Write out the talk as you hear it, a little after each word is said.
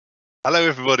Hello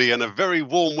everybody, and a very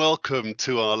warm welcome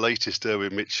to our latest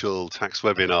Irwin Mitchell tax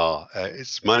webinar.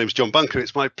 My name is John Bunker.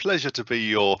 It's my pleasure to be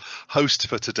your host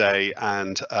for today,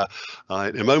 and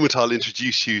in a moment I'll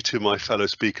introduce you to my fellow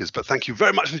speakers, but thank you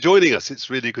very much for joining us.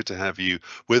 It's really good to have you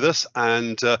with us,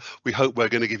 and we hope we're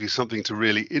going to give you something to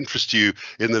really interest you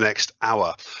in the next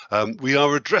hour. We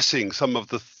are addressing some of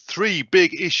the three of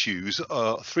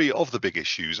the big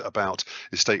issues about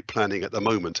estate planning at the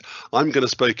moment. I'm going to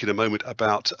speak in a moment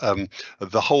about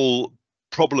the whole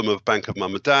problem of bank of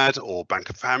mum and dad or bank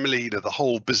of family, the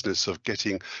whole business of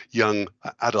getting young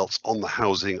adults on the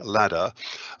housing ladder.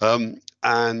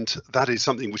 And that is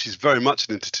something which is very much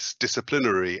an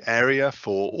interdisciplinary area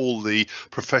for all the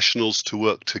professionals to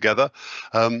work together.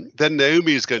 Then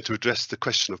Naomi is going to address the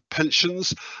question of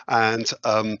pensions and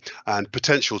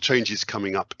potential changes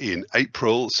coming up in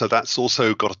April. So that's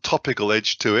also got a topical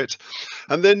edge to it.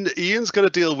 And then Ian's going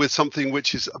to deal with something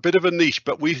which is a bit of a niche,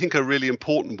 but we think a really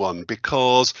important one,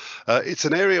 because it's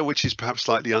an area which is perhaps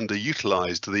slightly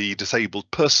underutilized, the Disabled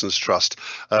Persons Trust,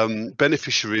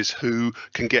 beneficiaries who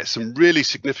can get some really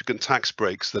significant tax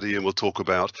breaks that Ian will talk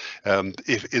about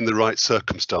if in the right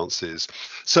circumstances.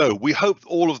 So we hope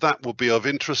all of that will be of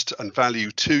interest and value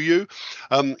to you.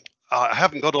 I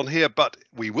haven't got on here, but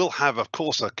we will have, of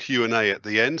course, a Q&A at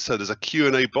the end. So there's a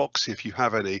Q&A box. If you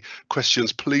have any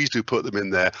questions, please do put them in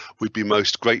there. We'd be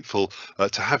most grateful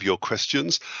to have your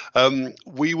questions.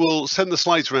 We will send the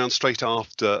slides around straight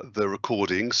after the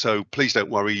recording, so please don't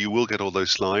worry, you will get all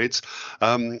those slides.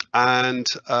 And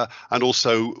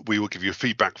also we will give you a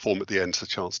feedback form at the end, so a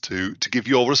chance to give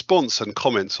your response and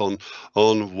comments on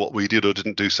what we did or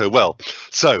didn't do so well.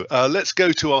 So let's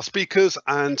go to our speakers,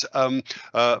 and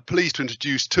pleased to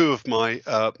introduce two of my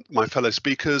fellow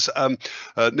speakers.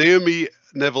 Naomi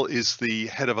Neville is the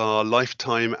head of our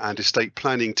lifetime and estate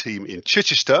planning team in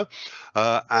Chichester,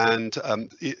 and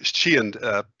she and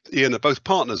Ian are both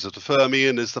partners of the firm.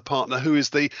 Ian is the partner who is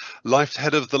the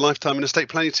head of the lifetime and estate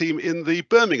planning team in the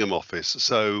Birmingham office.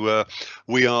 So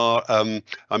we are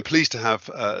I'm pleased to have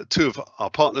two of our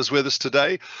partners with us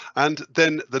today, and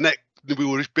then we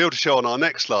will be able to show on our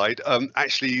next slide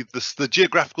actually the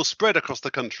geographical spread across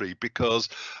the country, because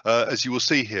as you will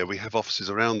see here, we have offices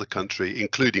around the country,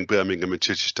 including Birmingham and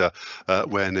Chichester,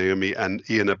 where Naomi and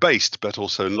Ian are based, but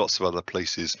also in lots of other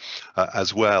places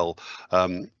as well.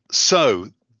 Let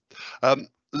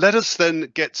us then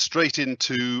get straight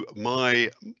into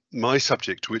my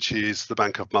subject, which is the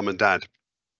bank of mum and dad.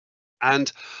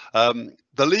 And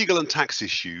the legal and tax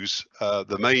issues,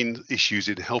 the main issues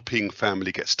in helping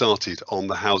family get started on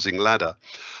the housing ladder.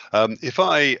 If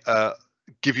I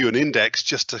give you an index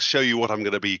just to show you what I'm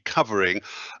going to be covering,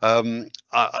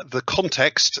 the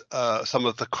context, some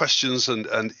of the questions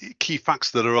and key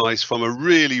facts that arise from a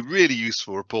really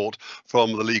useful report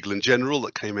from the Legal and General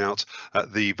that came out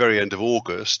at the very end of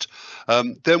August.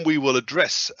 Then we will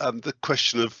address the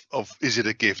question of is it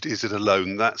a gift, is it a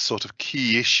loan, that sort of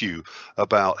key issue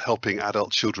about helping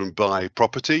adult children buy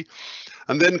property.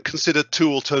 And then consider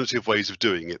two alternative ways of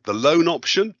doing it: the loan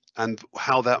option and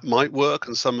how that might work,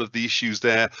 and some of the issues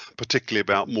there, particularly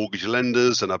about mortgage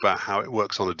lenders and about how it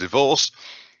works on a divorce.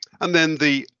 And then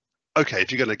okay,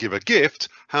 if you're going to give a gift,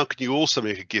 how can you also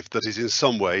make a gift that is in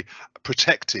some way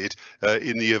protected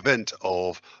in the event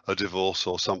of a divorce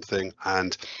or something,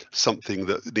 and something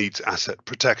that needs asset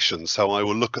protection? So I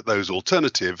will look at those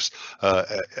alternatives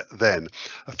then.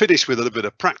 I finish with a little bit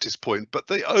of practice point, but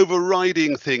the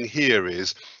overriding thing here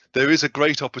is there is a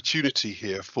great opportunity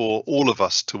here for all of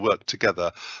us to work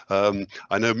together.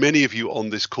 I know many of you on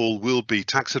this call will be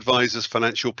tax advisors,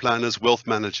 financial planners, wealth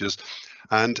managers,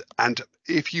 and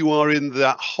if you are in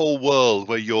that whole world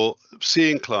where you're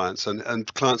seeing clients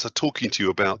and clients are talking to you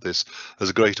about this, there's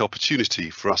a great opportunity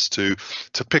for us to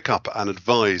pick up and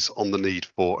advise on the need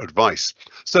for advice.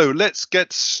 So let's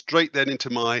get straight then into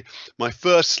my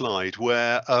first slide,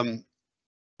 where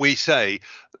we say,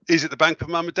 is it the bank of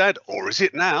mum and dad, or is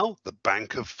it now the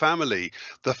bank of family?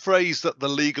 The phrase that the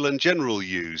Legal and General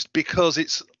used, because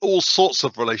it's all sorts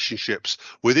of relationships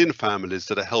within families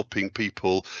that are helping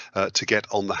people to get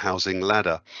on the housing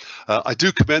ladder. I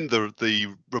do commend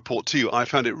the report to you. I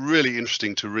found it really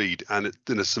interesting to read, and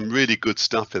there's some really good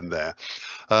stuff in there.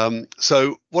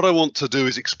 So what I want to do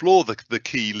is explore the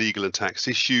key legal and tax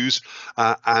issues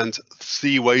and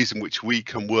see ways in which we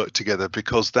can work together,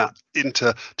 because that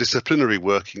interdisciplinary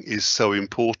working is so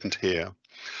important here.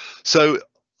 So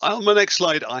on my next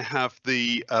slide, I have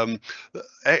the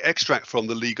extract from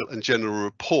the Legal and General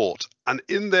report, and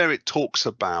in there it talks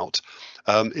about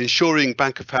ensuring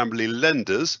bank of family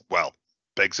lenders, well,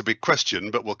 begs a big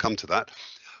question, but we'll come to that,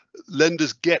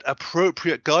 lenders get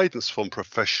appropriate guidance from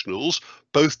professionals,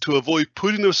 both to avoid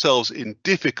putting themselves in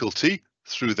difficulty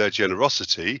through their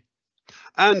generosity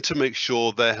and to make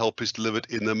sure their help is delivered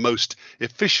in the most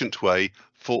efficient way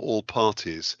for all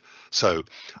parties. So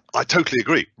I totally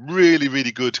agree. Really,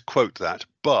 really good quote that,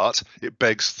 but it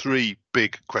begs three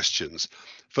big questions.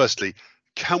 Firstly,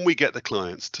 can we get the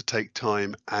clients to take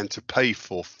time and to pay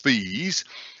for fees?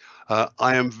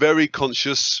 I am very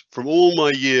conscious from all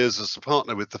my years as a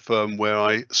partner with the firm where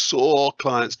I saw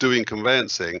clients doing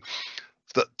conveyancing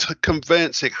that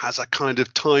conveyancing has a kind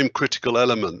of time critical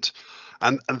element.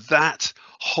 And that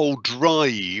whole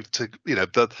drive to,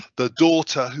 the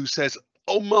daughter who says,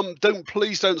 oh, mum,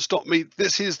 please don't stop me.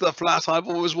 This is the flat I've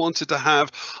always wanted to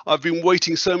have. I've been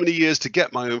waiting so many years to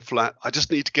get my own flat. I just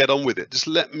need to get on with it.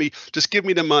 Just give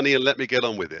me the money and let me get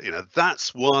on with it.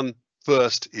 That's one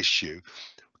first issue.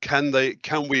 Can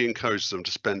we encourage them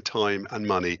to spend time and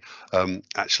money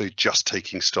actually just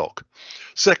taking stock?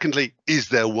 Secondly, is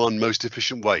there one most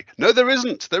efficient way? No, there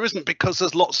isn't. There isn't, because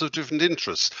there's lots of different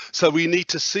interests. So we need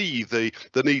to see the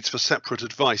needs for separate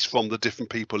advice from the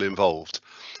different people involved.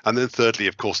 And then thirdly,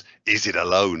 of course, is it a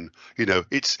loan?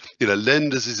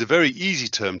 Lenders is a very easy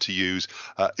term to use.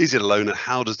 Is it a loan, and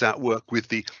how does that work with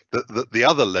the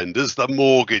other lenders, the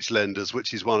mortgage lenders,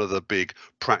 which is one of the big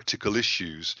practical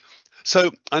issues.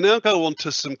 So I now go on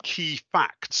to some key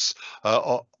facts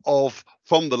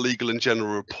from the Legal and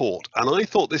General report, and I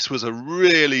thought this was a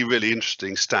really, really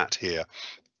interesting stat here.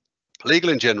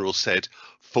 Legal and General said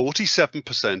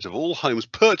 47% of all homes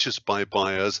purchased by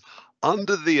buyers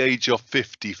under the age of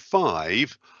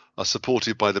 55 are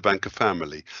supported by the banker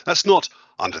family. That's not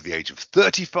under the age of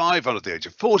 35, under the age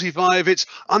of 45, it's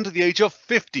under the age of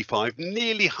 55.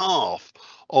 Nearly half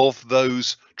of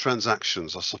those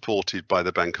transactions are supported by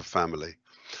the banker family.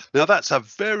 Now, that's a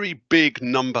very big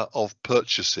number of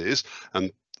purchases,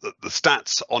 and the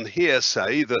stats on here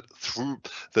say that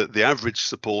the average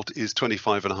support is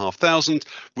 25,500,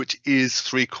 which is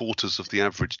 3/4 of the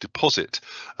average deposit.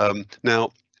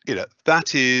 Now,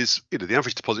 that is the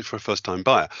average deposit for a first-time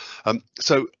buyer.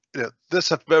 So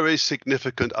there's a very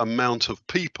significant amount of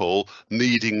people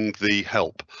needing the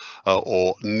help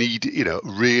or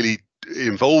really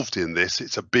involved in this.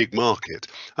 It's a big market,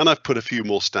 and I've put a few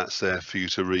more stats there for you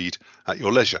to read at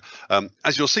your leisure.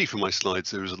 As you'll see from my slides,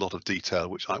 there is a lot of detail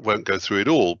which I won't go through it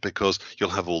all because you'll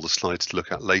have all the slides to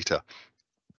look at later.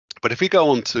 But if we go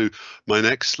on to my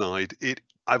next slide,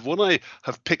 what I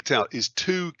have picked out is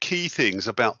two key things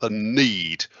about the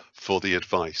need for the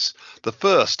advice. The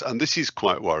first, and this is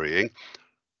quite worrying,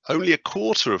 only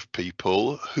 1/4 of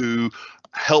people who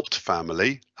helped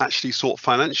family actually sought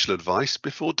financial advice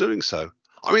before doing so.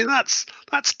 I mean, that's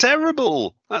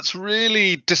terrible. That's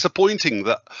really disappointing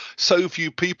that so few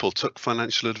people took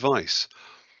financial advice.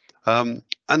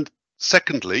 And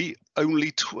secondly,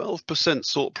 only 12%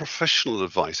 sought professional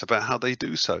advice about how they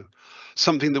do so,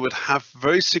 something that would have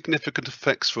very significant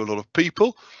effects for a lot of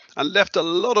people and left a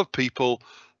lot of people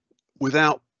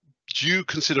without due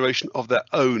consideration of their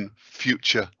own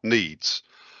future needs.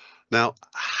 Now,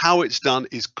 how it's done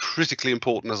is critically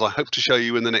important, as I hope to show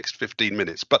you in the next 15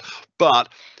 minutes. But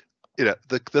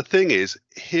the thing is,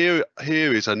 here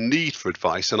is a need for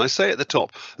advice, and I say at the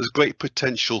top, there's great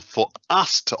potential for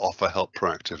us to offer help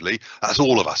proactively. That's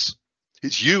all of us.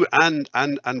 It's you and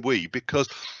we, because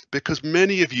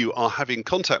many of you are having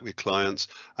contact with clients,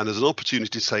 and there's an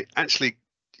opportunity to say, actually,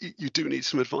 you do need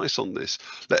some advice on this.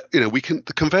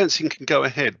 The conveyancing can go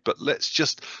ahead, but let's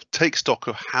just take stock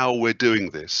of how we're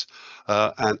doing this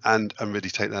and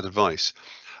really take that advice.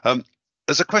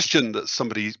 There's a question that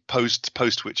somebody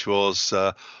posed, which was,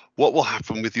 what will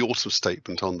happen with the autumn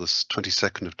statement on the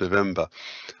 22nd of November?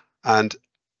 And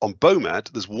on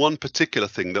BOMAD, there's one particular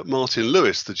thing that Martin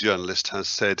Lewis, the journalist, has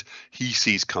said he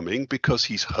sees coming, because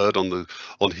he's heard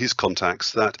on his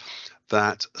contacts that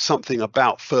something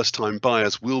about first-time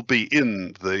buyers will be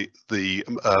in the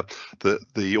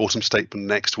autumn statement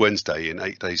next Wednesday, in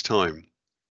 8 days' time.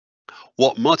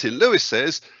 What Martin Lewis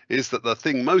says is that the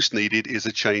thing most needed is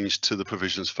a change to the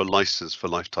provisions for license for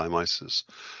lifetime ISAs.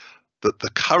 That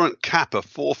the current cap of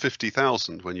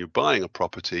 450,000 when you're buying a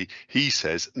property, he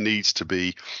says, needs to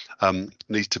be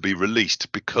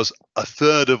released, because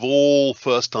 1/3 of all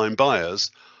first-time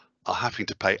buyers are having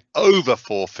to pay over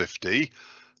 450.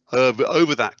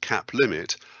 Over that cap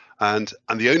limit, and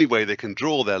the only way they can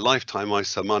draw their lifetime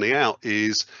ISA money out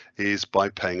is by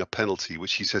paying a penalty,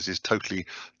 which he says is totally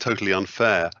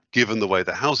unfair, given the way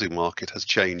the housing market has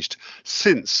changed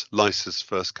since LISAs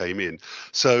first came in.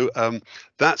 So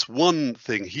that's one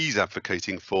thing he's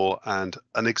advocating for, and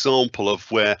an example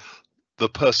of where the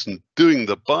person doing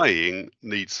the buying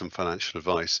needs some financial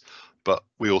advice, but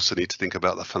we also need to think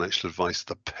about the financial advice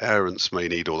the parents may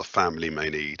need or the family may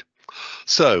need.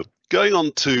 So going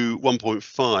on to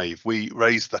 1.5, we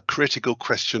raise the critical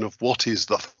question of what is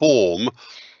the form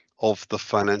of the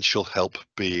financial help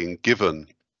being given.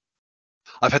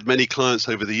 I've had many clients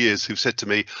over the years who've said to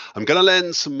me, I'm going to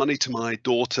lend some money to my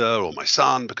daughter or my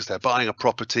son because they're buying a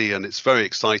property and it's very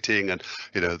exciting, and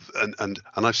and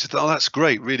I've said, oh, that's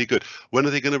great, really good. When are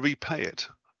they going to repay it?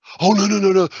 Oh,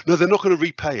 no, they're not going to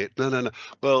repay it. No.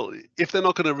 Well, if they're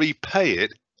not going to repay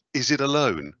it, is it a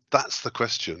loan? That's the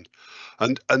question.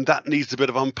 And that needs a bit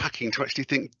of unpacking to actually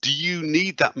think, do you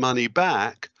need that money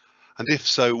back? And if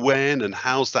so, when and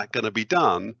how's that going to be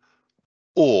done?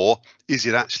 Or is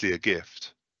it actually a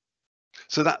gift?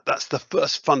 So that's the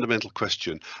first fundamental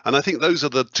question. And I think those are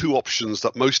the two options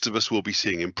that most of us will be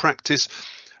seeing in practice.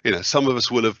 Some of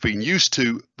us will have been used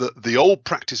to the old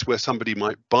practice where somebody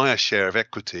might buy a share of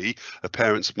equity,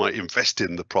 parents might invest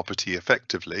in the property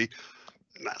effectively.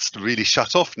 That's really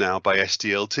shut off now by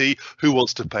SDLT, who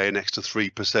wants to pay an extra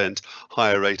 3%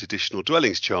 higher rate additional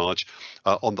dwellings charge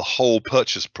on the whole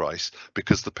purchase price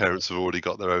because the parents have already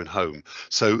got their own home.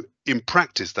 So in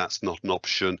practice, that's not an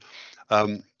option.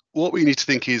 What we need to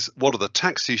think is, what are the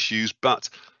tax issues? But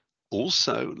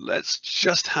also, let's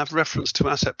just have reference to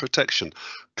asset protection.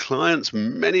 Clients,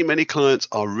 many clients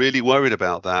are really worried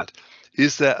about that.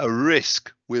 Is there a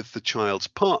risk with the child's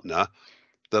partner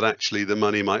that actually the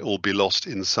money might all be lost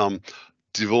in some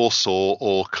divorce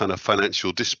or kind of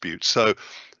financial dispute? So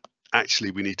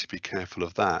actually we need to be careful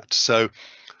of that. So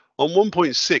on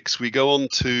 1.6 we go on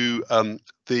to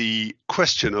the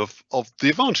question of the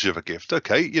advantage of a gift.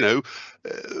 Okay,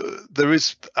 there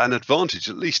is an advantage,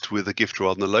 at least with a gift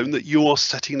rather than a loan, that you are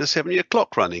setting a 7-year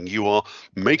clock running. You are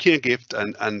making a gift,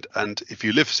 and if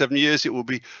you live for 7 years it will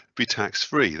be tax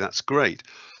free. That's great.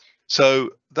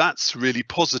 So that's really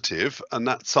positive, and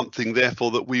that's something,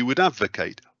 therefore, that we would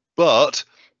advocate. But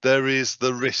there is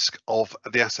the risk of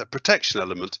the asset protection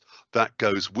element that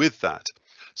goes with that.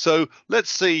 So let's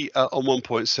see on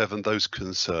 1.7 those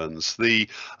concerns. The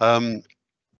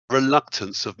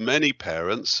reluctance of many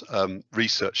parents,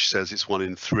 research says it's 1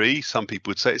 in 3. Some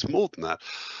people would say it's more than that.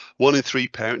 1 in 3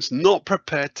 parents not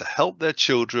prepared to help their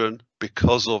children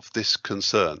because of this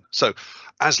concern. So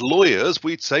as lawyers,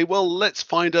 we'd say, well, let's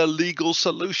find a legal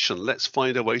solution. Let's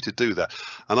find a way to do that.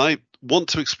 And I want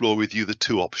to explore with you the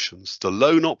two options. The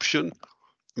loan option,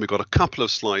 we've got a couple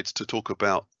of slides to talk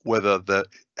about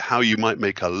how you might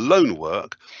make a loan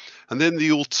work. And then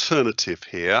the alternative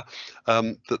here,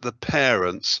 that the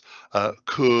parents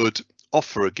could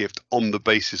offer a gift on the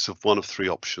basis of one of 3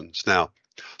 options. Now,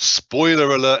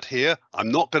 spoiler alert here, I'm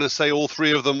not going to say all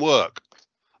 3 of them work.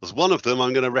 As one of them,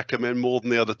 I'm going to recommend more than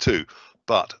the other 2,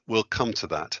 but we'll come to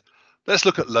that. Let's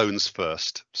look at loans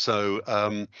first. So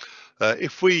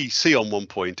if we see on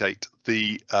 1.8,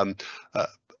 the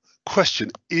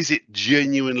question, is it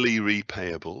genuinely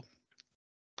repayable?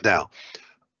 Now,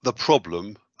 the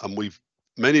problem, and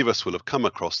many of us will have come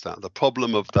across that, the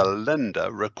problem of the lender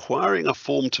requiring a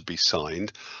form to be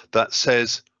signed that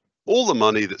says all the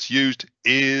money that's used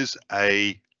is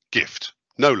a gift,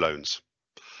 no loans.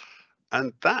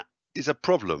 And that is a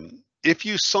problem. If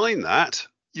you sign that,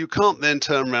 you can't then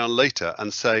turn around later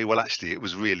and say, well, actually, it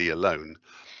was really a loan.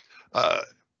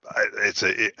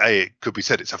 It could be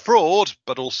said it's a fraud,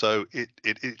 but also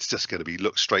it's just going to be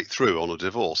looked straight through on a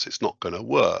divorce. It's not going to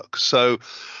work. So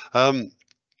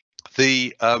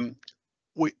the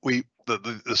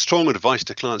strong advice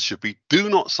to clients should be, do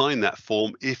not sign that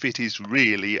form if it is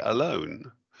really a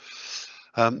loan.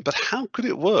 But how could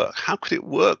it work? How could it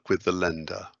work with the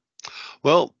lender?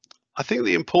 Well, I think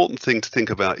the important thing to think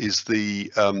about is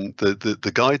the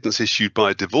guidance issued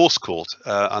by a divorce court,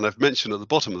 and I've mentioned at the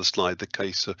bottom of the slide the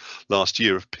case last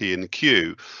year of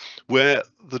P&Q, where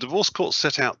the divorce court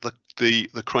set out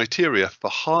the criteria for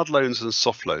hard loans and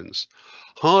soft loans.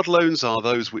 Hard loans are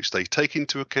those which they take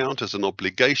into account as an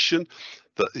obligation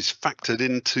that is factored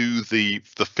into the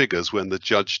figures when the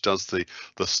judge does the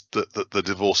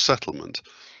divorce settlement.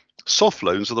 Soft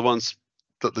loans are the ones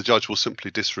that the judge will simply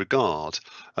disregard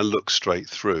and look straight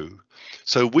through.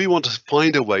 So we want to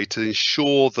find a way to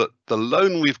ensure that the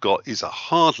loan we've got is a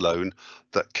hard loan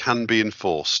that can be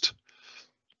enforced.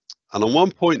 And on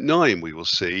 1.9, we will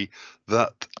see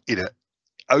that,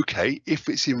 okay, if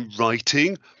it's in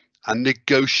writing and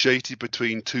negotiated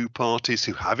between 2 parties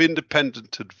who have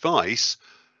independent advice,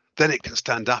 then it can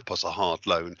stand up as a hard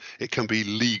loan. It can be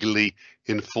legally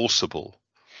enforceable.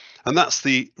 And that's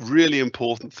the really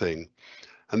important thing.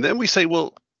 And then we say,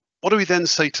 well, what do we then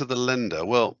say to the lender?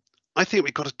 Well, I think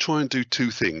we've got to try and do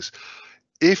 2 things.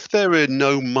 if there are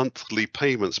no monthly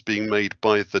payments being made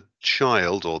by the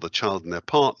child or the child and their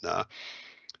partner,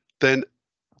 then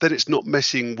it's not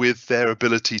messing with their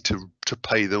ability to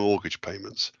pay the mortgage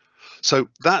payments. So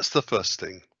that's the first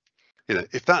thing.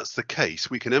 If that's the case,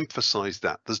 we can emphasize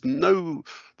that there's no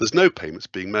payments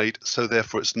being made, so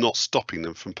therefore it's not stopping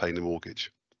them from paying the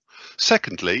mortgage.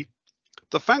 Secondly,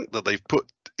 the fact that they've put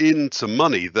in some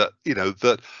money that,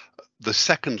 that the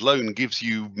second loan gives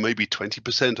you maybe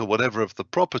 20% or whatever of the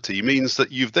property means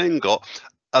that you've then got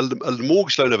a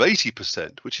mortgage loan of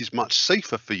 80%, which is much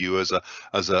safer for you as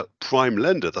a prime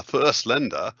lender, the first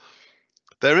lender.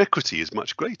 Their equity is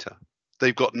much greater.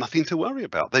 They've got nothing to worry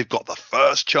about. They've got the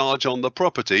first charge on the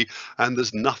property and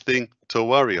there's nothing to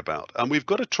worry about. And we've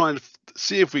got to try and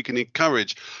see if we can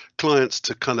encourage clients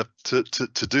to kind of to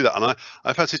do that. And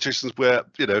I've had situations where,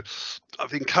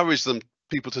 I've encouraged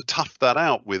people to tough that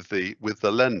out with the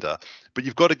lender, but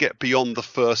you've got to get beyond the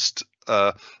first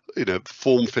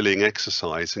form filling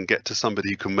exercise and get to somebody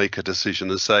who can make a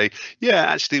decision and say, yeah,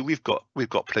 actually we've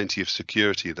got plenty of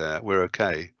security there, we're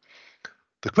okay.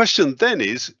 The question then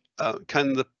is,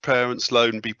 can the parent's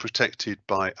loan be protected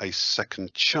by a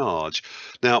second charge?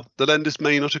 Now, the lenders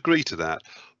may not agree to that,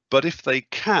 but if they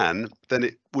can, then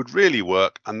it would really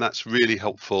work, and that's really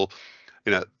helpful.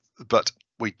 But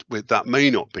that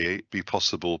may not be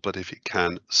possible, but if it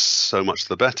can, so much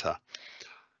the better.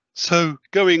 So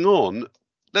going on,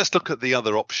 let's look at the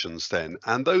other options then,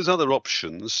 and those other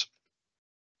options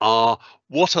are,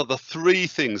 what are the three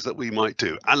things that we might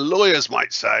do? And lawyers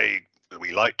might say,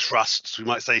 we like trusts. We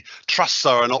might say trusts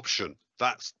are an option.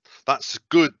 That's a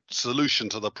good solution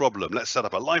to the problem. Let's set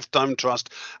up a lifetime trust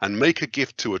and make a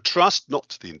gift to a trust, not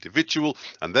to the individual,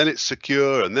 and then it's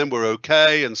secure, and then we're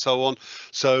okay, and so on.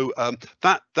 So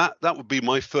that would be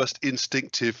my first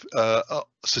instinctive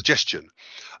suggestion.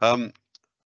 But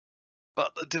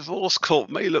the divorce court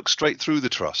may look straight through the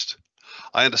trust.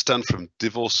 I understand from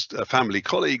divorced family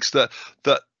colleagues that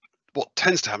what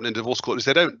tends to happen in divorce court is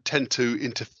they don't tend to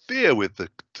interfere with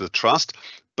the trust,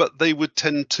 but they would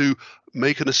tend to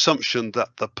make an assumption that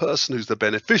the person who's the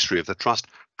beneficiary of the trust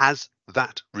has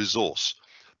that resource.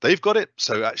 They've got it,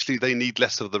 so actually they need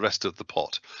less of the rest of the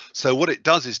pot. So what it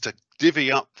does is to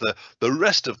divvy up the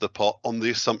rest of the pot on the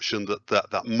assumption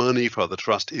that money for the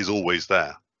trust is always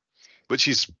there, which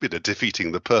is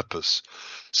defeating the purpose.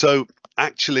 So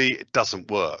actually it doesn't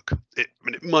work. It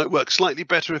might work slightly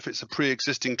better if it's a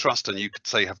pre-existing trust and you could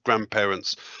say have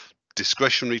grandparents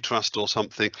discretionary trust or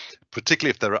something, particularly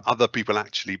if there are other people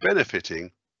actually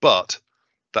benefiting, but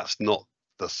that's not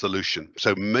the solution.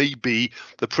 So maybe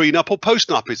the prenup or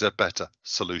postnup is a better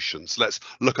solution. So let's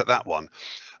look at that one.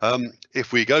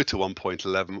 If we go to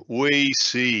 1.11, we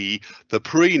see the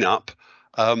prenup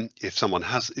if someone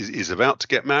is about to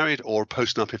get married, or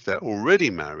postnup if they're already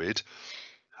married.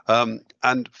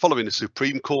 And following the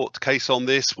Supreme Court case on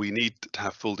this, we need to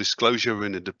have full disclosure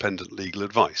and independent legal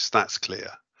advice. That's clear.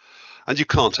 And you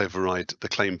can't override the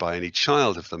claim by any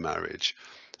child of the marriage.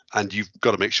 And you've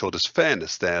got to make sure there's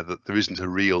fairness there, that there isn't a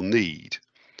real need.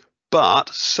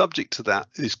 But subject to that,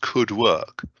 this could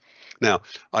work. Now,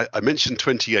 I mentioned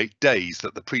 28 days,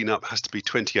 that the prenup has to be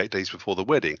 28 days before the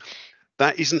wedding.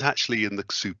 That isn't actually in the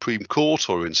Supreme Court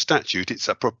or in statute. It's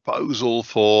a proposal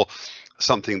for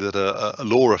something that a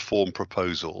law reform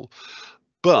proposal.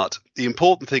 But the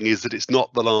important thing is that it's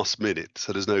not the last minute,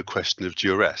 so there's no question of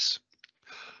duress.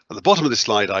 At the bottom of this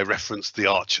slide, I referenced the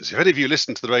Archers. If any of you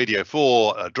listen to the Radio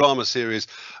 4 drama series,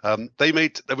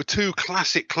 there were two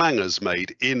classic clangers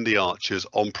made in the Archers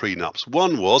on prenups.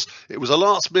 One was, it was a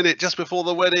last minute just before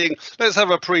the wedding, let's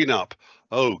have a prenup.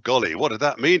 Oh golly, what did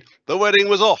that mean? The wedding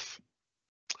was off.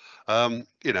 A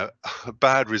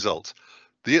bad result.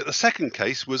 The second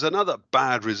case was another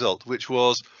bad result, which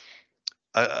was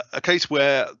a case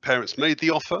where parents made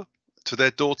the offer to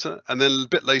their daughter, and then a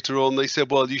bit later on they said,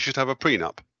 well, you should have a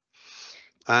prenup.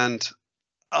 And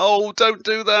oh, don't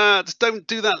do that. Don't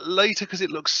do that later, because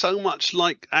it looks so much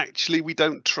like actually we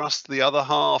don't trust the other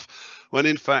half, when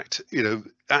in fact,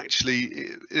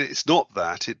 actually it's not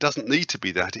that. It doesn't need to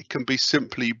be that. It can be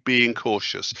simply being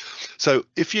cautious. So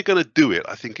if you're going to do it,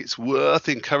 I think it's worth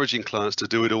encouraging clients to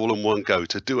do it all in one go,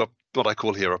 to do what I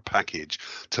call here a package,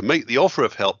 to make the offer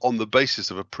of help on the basis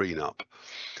of a prenup.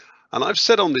 And I've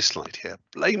said on this slide here,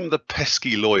 blame the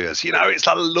pesky lawyers. It's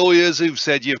the lawyers who've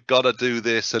said you've got to do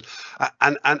this,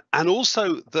 and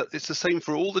also that it's the same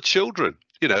for all the children.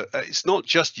 It's not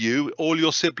just you. All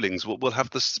your siblings will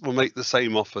make the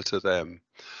same offer to them.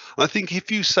 And I think if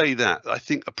you say that, I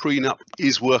think a prenup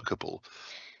is workable.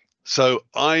 So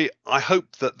I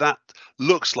hope that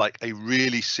looks like a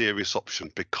really serious option,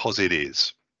 because it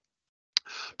is.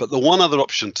 But the one other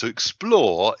option to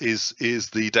explore is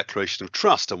the declaration of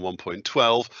trust on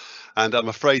 1.12, and I'm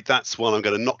afraid that's one I'm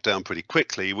going to knock down pretty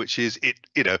quickly, which is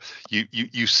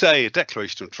you say a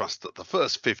declaration of trust that the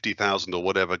first 50,000 or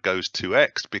whatever goes to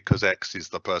X because X is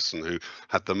the person who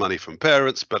had the money from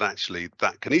parents, but actually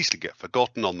that can easily get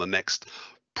forgotten on the next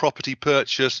property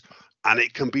purchase, and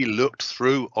it can be looked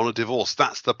through on a divorce.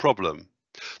 That's the problem.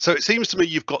 So it seems to me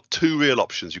you've got two real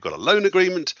options. You've got a loan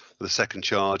agreement with a second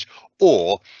charge,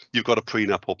 or you've got a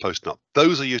prenup or postnup.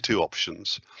 Those are your two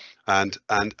options, and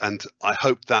I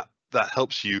hope that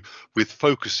helps you with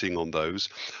focusing on those.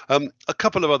 A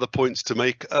couple of other points to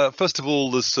make. First of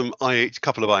all, there's some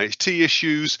couple of IHT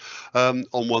issues on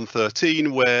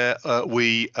 113 where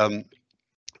we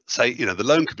say, the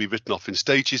loan could be written off in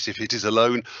stages if it is a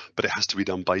loan, but it has to be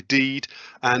done by deed.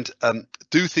 And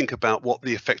do think about what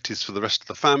the effect is for the rest of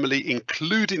the family,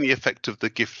 including the effect of the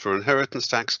gift for inheritance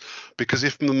tax, because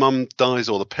if the mum dies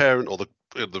or the parent or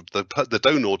the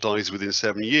donor dies within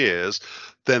 7 years,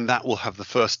 then that will have the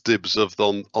first dibs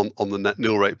on the net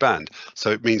nil rate band.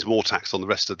 So it means more tax on the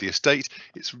rest of the estate.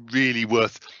 It's really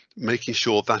worth making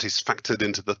sure that is factored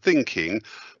into the thinking,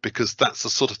 because that's the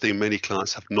sort of thing many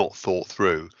clients have not thought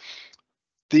through.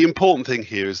 The important thing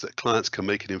here is that clients can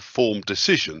make an informed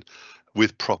decision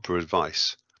with proper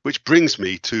advice, which brings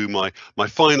me to my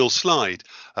final slide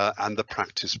and the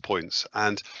practice points.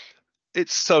 And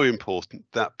it's so important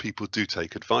that people do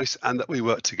take advice and that we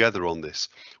work together on this.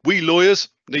 We lawyers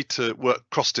need to work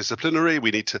cross-disciplinary.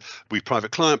 We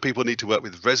private client people need to work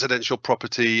with residential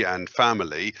property and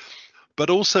family, but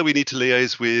also we need to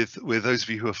liaise with those of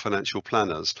you who are financial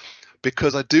planners,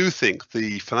 because I do think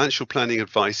the financial planning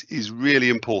advice is really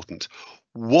important.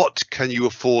 What can you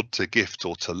afford to gift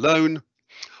or to loan?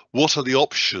 What are the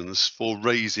options for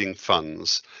raising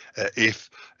funds if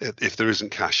there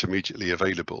isn't cash immediately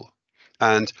available?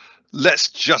 And let's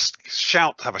just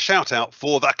have a shout out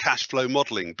for that cash flow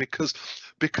modelling, because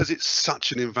it's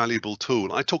such an invaluable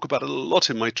tool. I talk about it a lot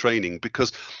in my training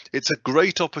because it's a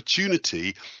great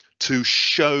opportunity to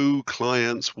show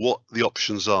clients what the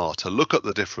options are, to look at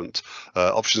the different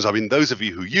options. I mean, those of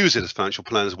you who use it as financial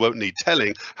planners won't need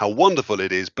telling how wonderful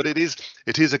it is, but it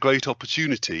is a great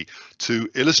opportunity to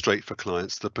illustrate for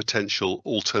clients the potential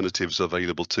alternatives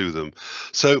available to them.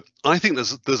 So I think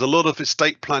there's a lot of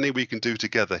estate planning we can do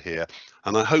together here,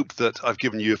 and I hope that I've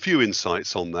given you a few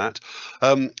insights on that.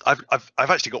 I've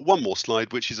actually got one more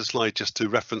slide, which is a slide just to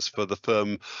reference for the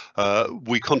firm.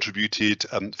 We contributed,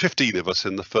 15 of us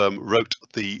in the firm wrote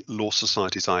the Law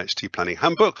Society's IHT Planning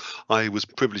Handbook. I was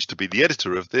privileged to be the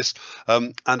editor of this,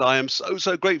 and I am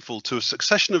so grateful to a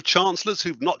succession of chancellors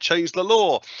who've not changed the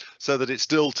law, so that it's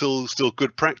still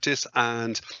good practice,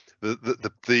 and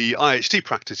the IHT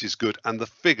practice is good, and the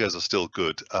figures are still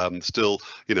good. Still,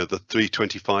 the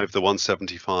 325, the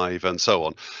 175, and so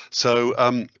on.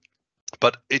 So.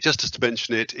 But it just to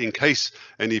mention it in case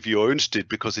any of you are interested,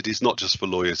 because it is not just for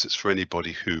lawyers, it's for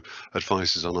anybody who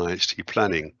advises on IHT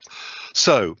planning.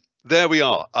 So there we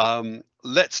are.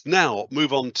 Let's now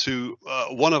move on to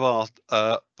one of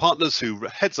our partners who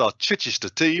heads our Chichester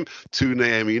team, to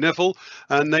Naomi Neville.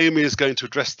 And Naomi is going to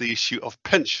address the issue of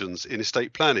pensions in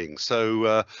estate planning.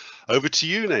 So over to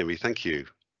you, Naomi. Thank you.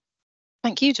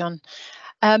 Thank you, John.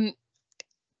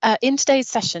 In today's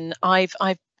session, I've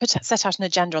set out an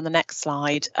agenda on the next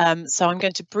slide. So I'm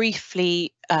going to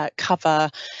briefly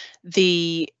cover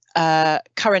the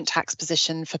current tax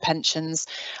position for pensions,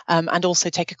 and also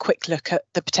take a quick look at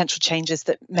the potential changes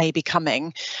that may be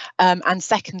coming. And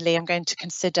secondly, I'm going to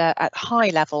consider at high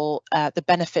level the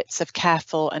benefits of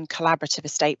careful and collaborative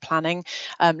estate planning,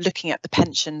 looking at the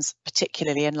pensions,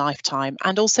 particularly in lifetime,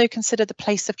 and also consider the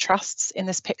place of trusts in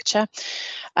this picture.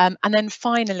 And then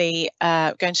finally,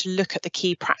 going to look at the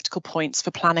key practical points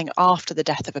for planning after the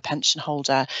death of a pension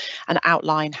holder, and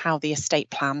outline how the estate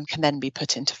plan can then be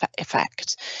put into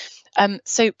effect.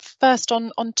 So first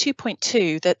on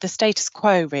 2.2, the status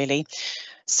quo really.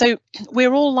 So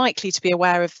we're all likely to be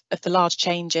aware of the large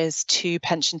changes to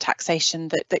pension taxation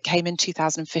that came in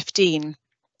 2015.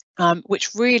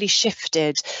 Which really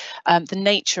shifted the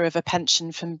nature of a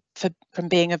pension from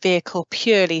being a vehicle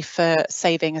purely for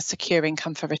saving a secure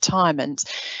income for retirement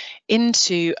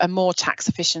into a more tax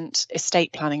efficient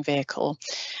estate planning vehicle.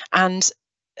 And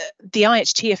the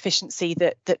IHT efficiency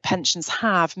that pensions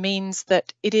have means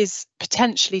that it is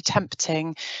potentially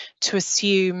tempting to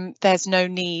assume there's no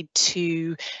need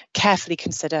to carefully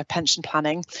consider pension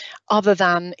planning, other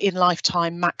than in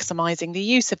lifetime maximising the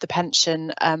use of the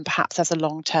pension, perhaps as a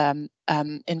long-term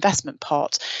investment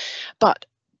pot. But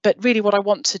but really what I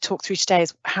want to talk through today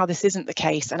is how this isn't the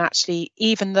case. And actually,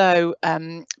 even though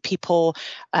people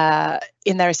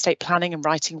in their estate planning and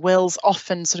writing wills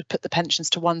often sort of put the pensions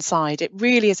to one side, it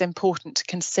really is important to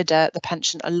consider the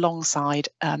pension alongside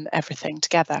everything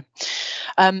together.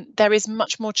 There is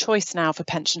much more choice now for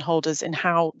pension holders in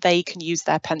how they can use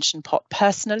their pension pot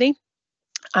personally,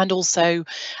 and also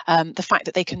the fact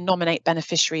that they can nominate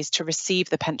beneficiaries to receive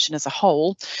the pension as a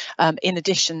whole, in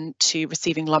addition to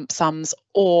receiving lump sums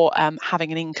or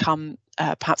having an income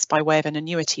perhaps by way of an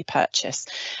annuity purchase,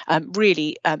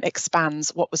 really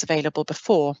expands what was available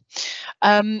before.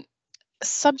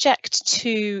 Subject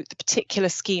to the particular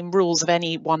scheme rules of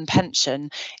any one pension,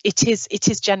 it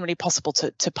is generally possible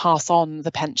to pass on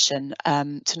the pension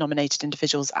to nominated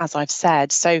individuals, as I've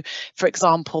said. So, for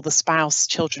example, the spouse,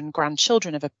 children,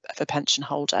 grandchildren of a pension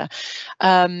holder.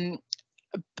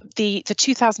 The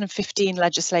 2015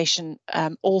 legislation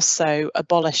also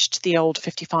abolished the old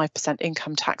 55%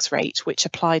 income tax rate, which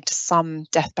applied to some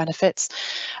death benefits,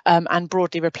 and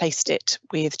broadly replaced it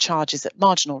with charges at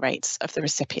marginal rates of the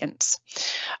recipients.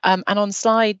 And on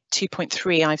slide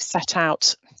 2.3, I've set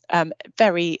out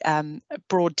very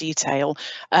broad detail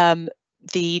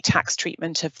the tax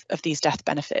treatment of these death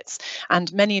benefits.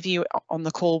 And many of you on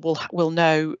the call will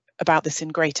know about this in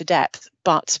greater depth,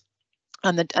 but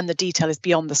and the detail is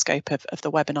beyond the scope of the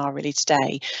webinar really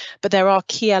today. But there are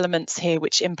key elements here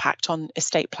which impact on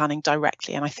estate planning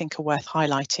directly, and I think are worth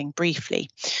highlighting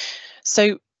briefly.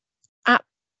 So at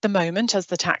the moment, as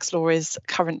the tax law is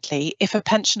currently, if a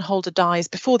pension holder dies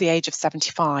before the age of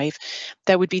 75,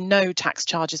 there would be no tax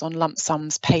charges on lump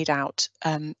sums paid out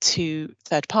to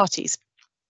third parties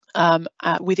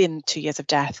within 2 years of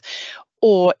death,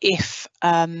 or if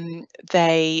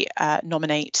they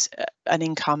nominate an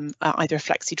income, either a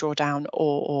flexi drawdown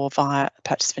or via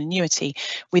purchase of an annuity,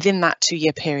 within that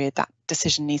 2-year period, that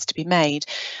decision needs to be made.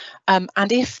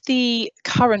 And if the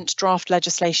current draft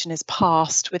legislation is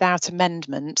passed without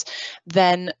amendment,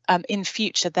 then in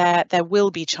future there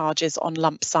will be charges on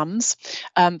lump sums,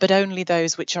 but only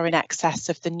those which are in excess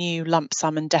of the new lump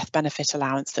sum and death benefit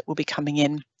allowance that will be coming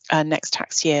in next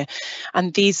tax year.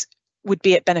 And these would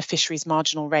be at beneficiaries'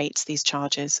 marginal rates, these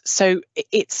charges. So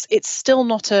it's still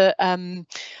not a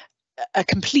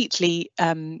completely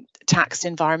taxed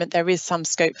environment. There is some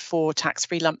scope for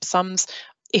tax-free lump sums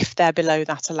if they're below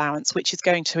that allowance, which is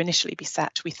going to initially be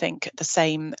set, we think, at the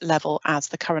same level as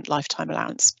the current lifetime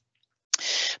allowance.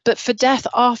 But for death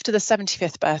after the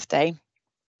 75th birthday,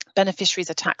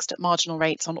 beneficiaries are taxed at marginal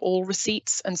rates on all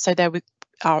receipts, and so there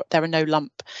are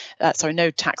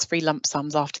no tax-free lump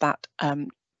sums after that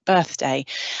birthday,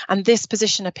 and this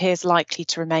position appears likely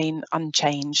to remain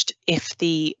unchanged if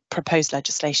the proposed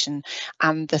legislation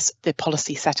and the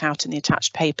policy set out in the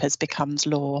attached papers becomes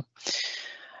law.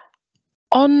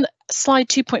 On slide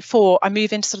 2.4, I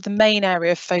move into sort of the main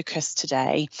area of focus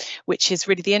today, which is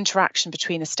really the interaction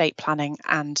between estate planning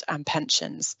and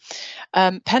pensions.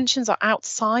 Pensions are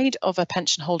outside of a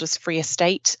pension holder's free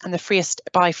estate, and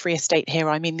by free estate here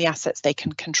I mean the assets they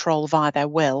can control via their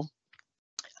will.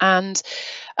 And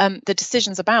the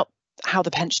decisions about how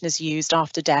the pension is used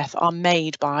after death are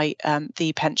made by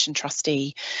the pension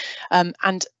trustee.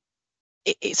 And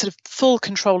it's sort of full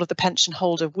control of the pension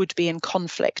holder would be in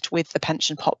conflict with the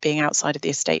pension pot being outside of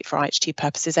the estate for IHT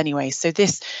purposes anyway. So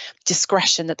this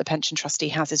discretion that the pension trustee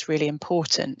has is really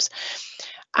important.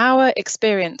 Our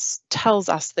experience tells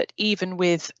us that even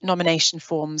with nomination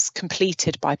forms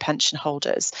completed by pension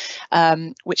holders,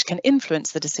 which can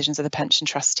influence the decisions of the pension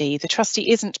trustee, the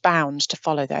trustee isn't bound to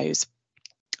follow those.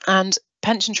 And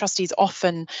pension trustees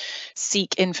often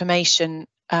seek information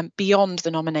beyond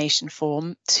the nomination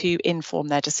form to inform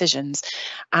their decisions,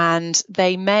 and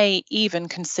they may even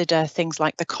consider things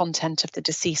like the content of the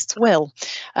deceased's will,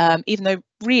 even though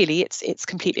really it's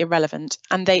completely irrelevant.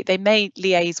 And they may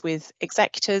liaise with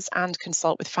executors and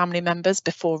consult with family members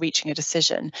before reaching a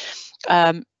decision.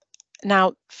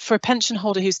 Now, for a pension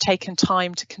holder who's taken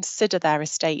time to consider their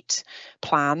estate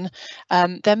plan,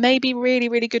 there may be really,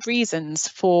 really good reasons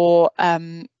for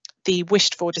the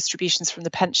wished for distributions from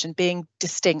the pension being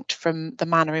distinct from the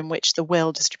manner in which the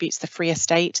will distributes the free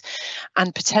estate.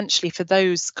 And potentially for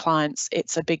those clients,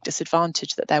 it's a big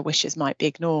disadvantage that their wishes might be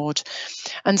ignored.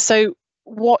 And so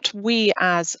what we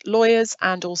as lawyers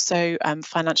and also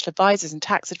financial advisors and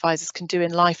tax advisors can do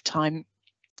in lifetime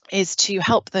is to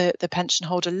help the pension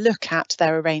holder look at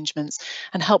their arrangements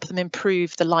and help them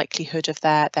improve the likelihood of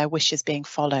their wishes being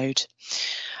followed.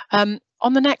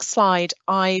 On the next slide,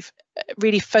 I've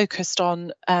really focused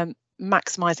on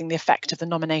maximising the effect of the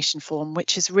nomination form,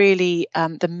 which is really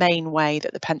the main way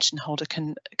that the pension holder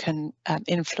can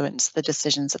influence the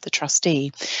decisions of the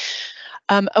trustee.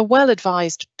 A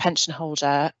well-advised pension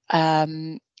holder,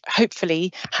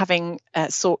 hopefully having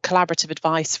sought collaborative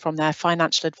advice from their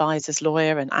financial advisors,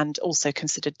 lawyer, and also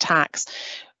considered tax,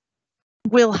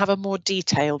 will have a more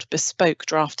detailed, bespoke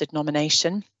drafted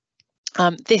nomination.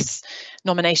 This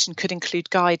nomination could include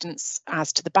guidance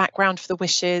as to the background for the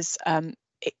wishes.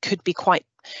 It could be quite,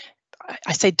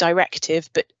 I say directive,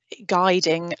 but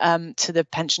guiding to the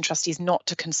pension trustees not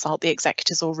to consult the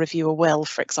executors or review a will,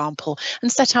 for example,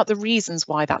 and set out the reasons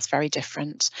why that's very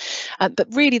different. But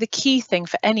really the key thing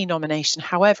for any nomination,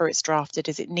 however it's drafted,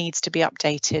 is it needs to be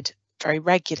updated very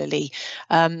regularly,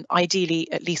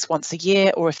 ideally at least once a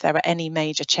year, or if there are any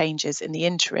major changes in the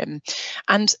interim.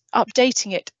 And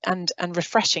updating it and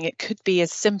refreshing it could be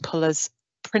as simple as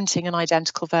printing an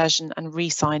identical version and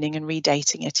re-signing and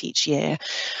redating it each year.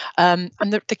 And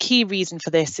the key reason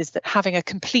for this is that having a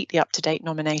completely up-to-date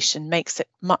nomination makes it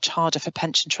much harder for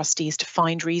pension trustees to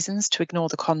find reasons to ignore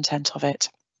the content of it.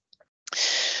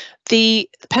 The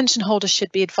pension holder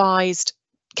should be advised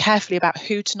carefully about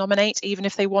who to nominate, even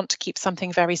if they want to keep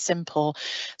something very simple.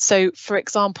 So, for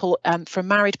example, for a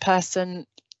married person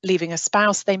leaving a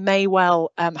spouse, they may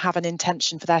well have an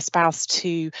intention for their spouse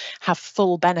to have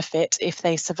full benefit if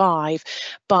they survive.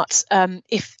 But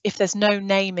if there's no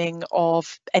naming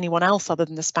of anyone else other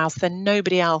than the spouse, then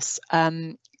nobody else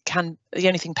the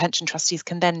only thing pension trustees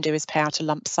can then do is pay out a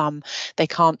lump sum. They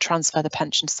can't transfer the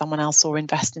pension to someone else or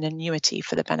invest in an annuity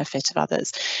for the benefit of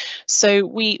others. So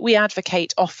we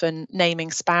advocate often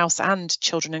naming spouse and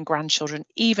children and grandchildren,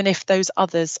 even if those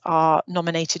others are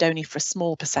nominated only for a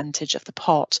small percentage of the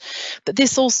pot. But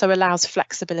this also allows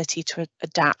flexibility to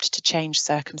adapt to changed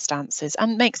circumstances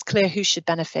and makes clear who should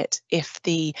benefit if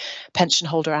the pension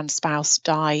holder and spouse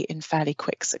die in fairly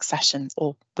quick succession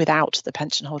or without the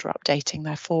pension holder updating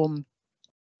their form.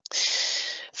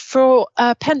 For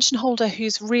a pension holder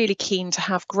who's really keen to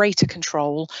have greater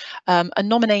control, a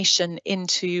nomination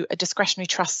into a discretionary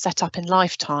trust set up in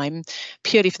lifetime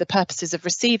purely for the purposes of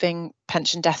receiving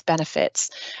pension death benefits.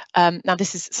 Now,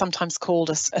 this is sometimes called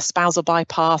a spousal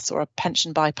bypass or a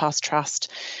pension bypass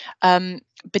trust,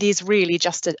 but is really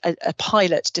just a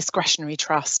pilot discretionary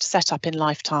trust set up in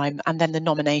lifetime, and then the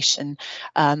nomination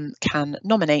can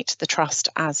nominate the trust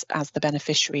as the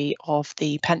beneficiary of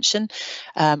the pension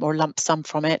or lump sum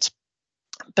from it.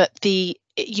 But the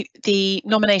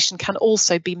nomination can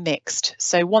also be mixed.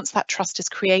 So once that trust is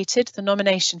created, the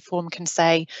nomination form can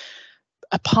say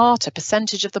a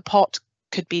percentage of the pot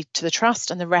could be to the trust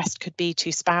and the rest could be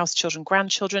to spouse, children,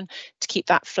 grandchildren, to keep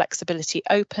that flexibility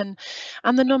open.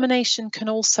 And the nomination can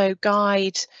also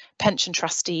guide pension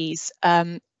trustees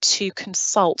to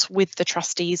consult with the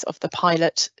trustees of the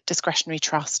pilot discretionary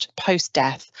trust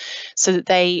post-death, so that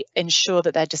they ensure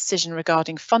that their decision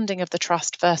regarding funding of the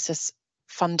trust versus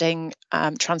funding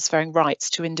transferring rights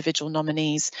to individual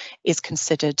nominees is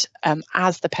considered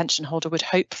as the pension holder would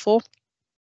hope for.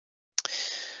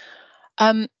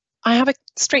 I have a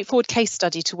straightforward case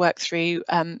study to work through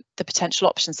the potential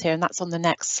options here, and that's on the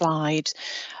next slide.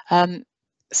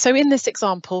 So in this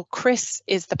example, Chris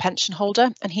is the pension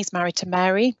holder and he's married to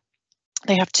Mary.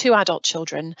 They have 2 adult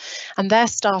children, and their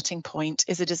starting point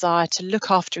is a desire to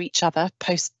look after each other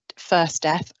post first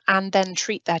death and then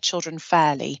treat their children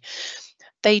fairly.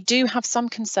 They do have some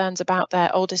concerns about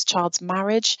their oldest child's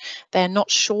marriage. They're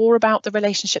not sure about the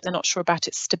relationship, they're not sure about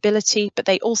its stability, but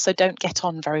they also don't get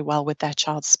on very well with their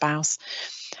child's spouse.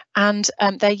 And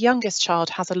their youngest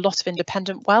child has a lot of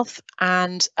independent wealth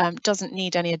and doesn't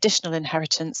need any additional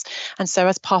inheritance. And so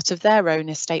as part of their own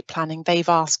estate planning, they've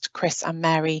asked Chris and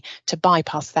Mary to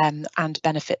bypass them and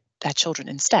benefit their children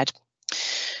instead.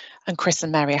 And Chris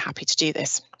and Mary are happy to do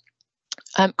this.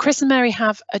 Chris and Mary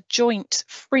have a joint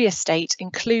free estate,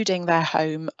 including their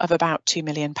home, of about £2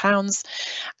 million.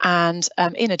 And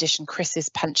in addition, Chris's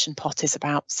pension pot is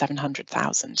about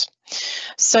 £700,000.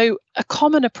 So a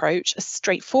common approach, a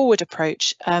straightforward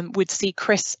approach, would see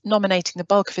Chris nominating the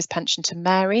bulk of his pension to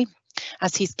Mary,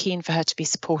 as he's keen for her to be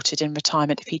supported in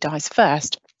retirement if he dies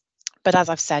first. But as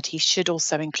I've said, he should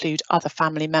also include other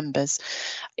family members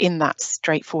in that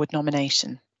straightforward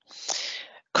nomination.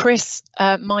 Chris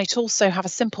might also have a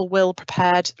simple will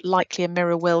prepared, likely a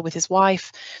mirror will with his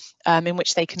wife, in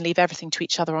which they can leave everything to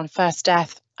each other on first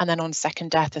death, and then on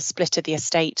second death a split of the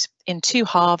estate in 2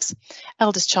 halves,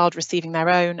 eldest child receiving their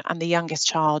own and the youngest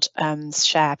child's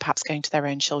share perhaps going to their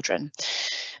own children.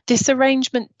 This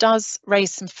arrangement does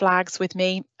raise some flags with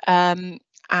me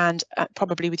and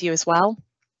probably with you as well.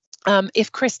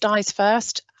 If Chris dies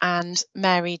first and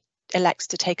Mary elects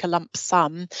to take a lump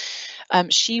sum,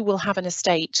 she will have an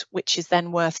estate which is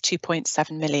then worth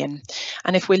 2.7 million.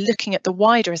 And if we're looking at the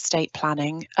wider estate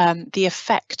planning, the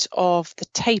effect of the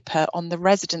taper on the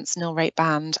residence nil rate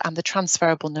band and the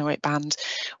transferable nil rate band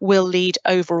will lead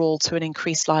overall to an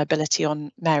increased liability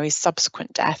on Mary's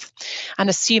subsequent death. And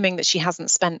assuming that she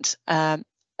hasn't spent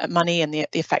money and the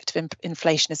effect of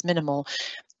inflation is minimal,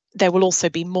 there will also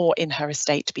be more in her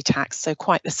estate to be taxed, so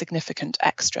quite a significant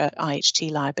extra IHT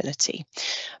liability.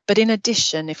 But in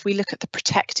addition, if we look at the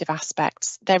protective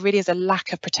aspects, there really is a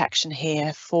lack of protection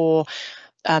here for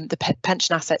the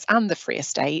pension assets and the free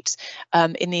estate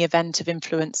in the event of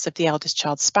influence of the eldest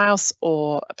child's spouse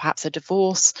or perhaps a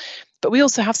divorce. But we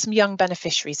also have some young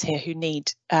beneficiaries here who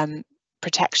need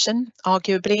protection,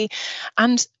 arguably,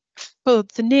 and for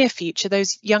the near future,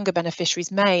 those younger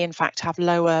beneficiaries may in fact have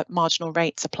lower marginal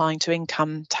rates applying to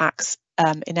income tax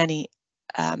in any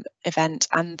event,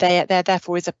 and there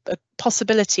therefore is a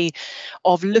possibility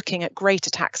of looking at greater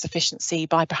tax efficiency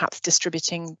by perhaps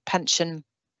distributing pension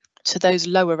to those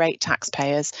lower rate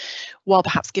taxpayers while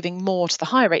perhaps giving more to the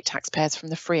higher rate taxpayers from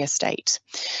the free estate.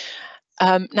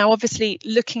 Now, obviously,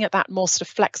 looking at that more sort of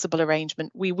flexible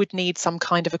arrangement, we would need some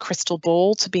kind of a crystal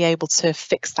ball to be able to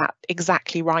fix that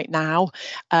exactly right now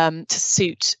to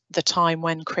suit the time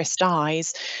when Chris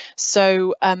dies.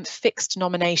 So fixed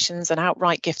nominations and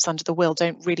outright gifts under the will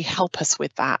don't really help us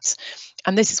with that.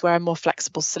 And this is where a more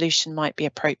flexible solution might be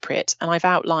appropriate. And I've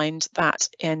outlined that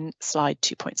in slide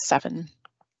 2.7.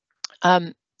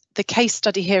 The case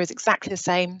study here is exactly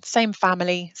the same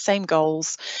family, same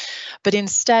goals, but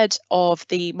instead of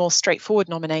the more straightforward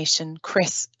nomination,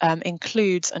 Chris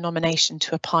includes a nomination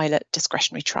to a pilot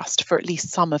discretionary trust for at least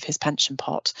some of his pension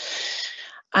pot.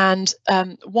 And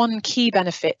one key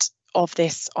benefit of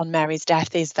this on Mary's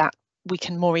death is that we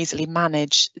can more easily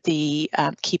manage the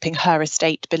keeping her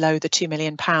estate below the £2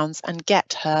 million and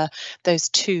get her those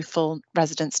 2 full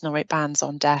residence nil rate bands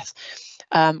on death.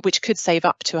 Which could save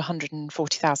up to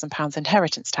 £140,000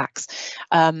 inheritance tax.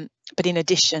 But in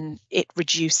addition, it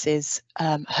reduces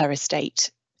her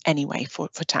estate anyway for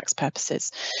tax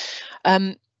purposes.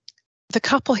 The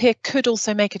couple here could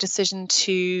also make a decision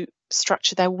to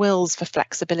structure their wills for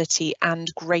flexibility and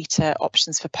greater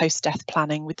options for post-death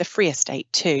planning with the free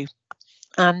estate too.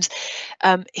 And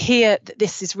here,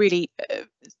 this is really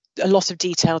a lot of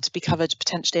detail to be covered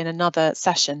potentially in another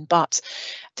session, but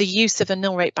the use of a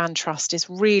nil rate band trust is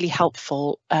really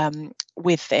helpful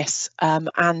with this,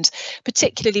 and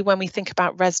particularly when we think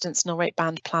about residence nil rate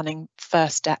band planning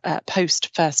post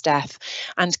first death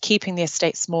and keeping the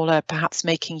estate smaller, perhaps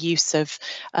making use of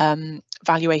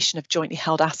valuation of jointly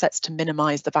held assets to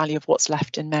minimise the value of what's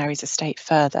left in Mary's estate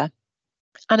further.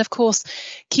 And of course,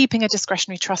 keeping a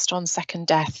discretionary trust on second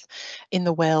death in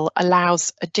the will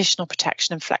allows additional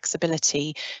protection and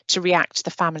flexibility to react to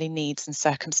the family needs and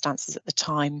circumstances at the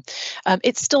time.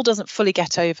 It still doesn't fully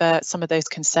get over some of those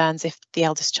concerns if the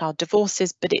eldest child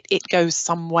divorces, but it goes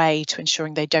some way to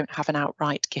ensuring they don't have an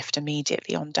outright gift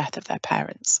immediately on death of their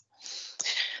parents.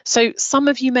 So some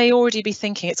of you may already be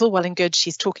thinking it's all well and good,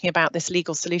 she's talking about this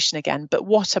legal solution again, but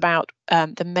what about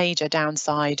the major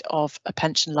downside of a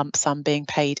pension lump sum being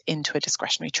paid into a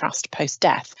discretionary trust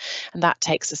post-death? And that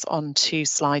takes us on to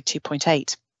slide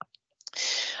 2.8.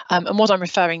 And what I'm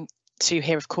referring to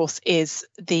here, of course, is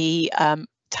the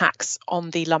tax on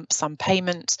the lump sum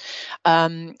payment,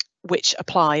 which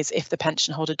applies if the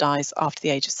pension holder dies after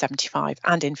the age of 75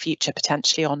 and in future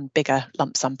potentially on bigger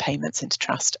lump sum payments into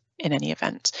trust in any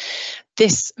event.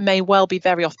 This may well be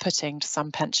very off-putting to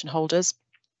some pension holders.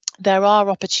 There are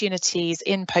opportunities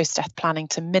in post-death planning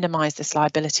to minimise this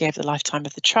liability over the lifetime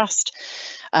of the trust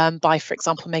by, for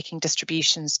example, making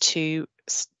distributions to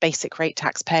basic rate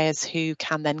taxpayers who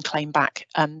can then claim back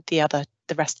the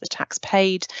rest of the tax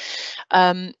paid.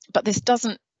 But this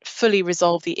doesn't fully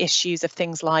resolve the issues of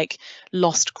things like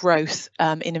lost growth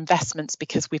in investments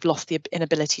because we've lost the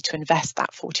inability to invest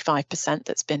that 45%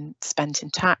 that's been spent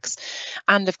in tax,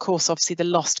 and of course obviously the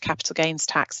lost capital gains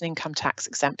tax and income tax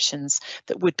exemptions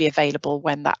that would be available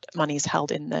when that money is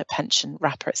held in the pension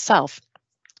wrapper itself.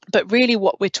 But really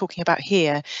what we're talking about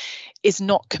here is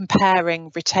not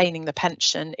comparing retaining the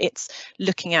pension, it's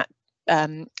looking at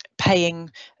paying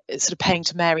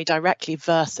to Mary directly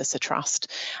versus a trust,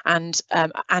 and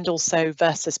also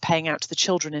versus paying out to the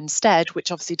children instead, which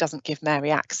obviously doesn't give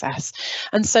Mary access.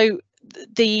 And so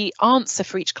the answer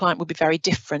for each client will be very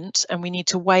different, and we need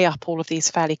to weigh up all of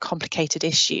these fairly complicated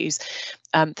issues,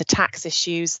 the tax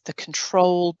issues, the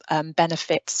control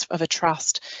benefits of a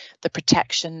trust, the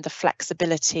protection, the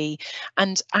flexibility,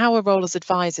 and our role as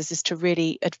advisors is to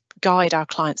really guide our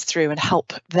clients through and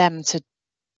help them to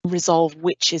resolve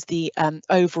which is the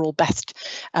overall best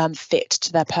fit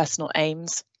to their personal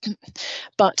aims.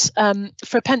 But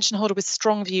for a pension holder with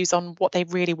strong views on what they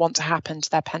really want to happen to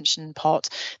their pension pot,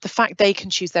 the fact they can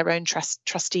choose their own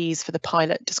trustees for the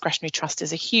pilot discretionary trust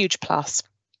is a huge plus.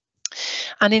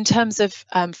 And in terms of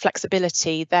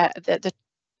flexibility,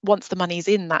 once the money's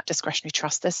in that discretionary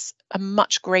trust, there's a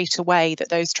much greater way that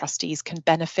those trustees can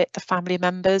benefit the family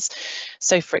members.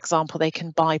 So, for example, they can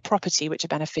buy property which a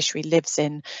beneficiary lives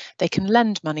in, they can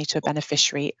lend money to a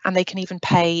beneficiary, and they can even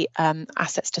pay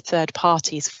assets to third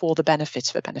parties for the benefit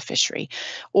of a beneficiary,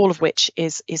 all of which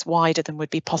is wider than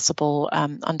would be possible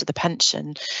under the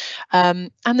pension. And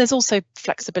there's also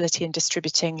flexibility in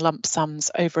distributing lump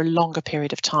sums over a longer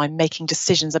period of time, making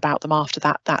decisions about them after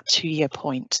that 2-year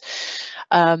point.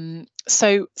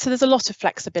 So there's a lot of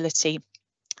flexibility,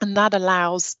 and that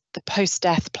allows the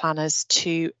post-death planners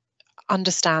to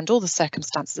understand all the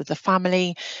circumstances of the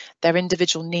family, their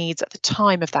individual needs at the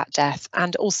time of that death,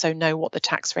 and also know what the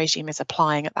tax regime is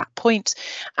applying at that point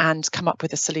and come up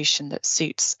with a solution that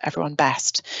suits everyone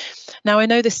best. Now, I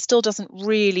know this still doesn't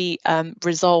really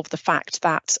resolve the fact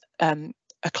that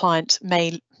a client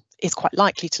is quite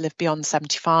likely to live beyond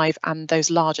 75, and those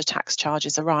larger tax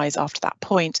charges arise after that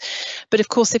point. But of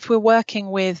course, if we're working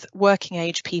with working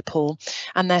age people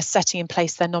and they're setting in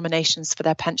place their nominations for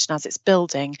their pension as it's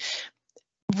building,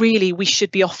 really we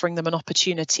should be offering them an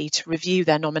opportunity to review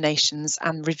their nominations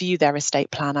and review their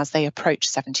estate plan as they approach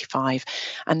 75.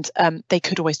 And they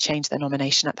could always change their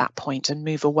nomination at that point and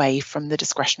move away from the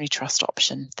discretionary trust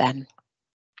option then.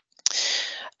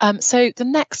 So the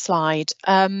next slide.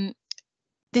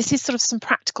 This is sort of some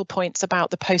practical points about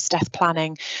the post-death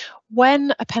planning.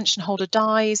 When a pension holder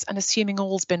dies, and assuming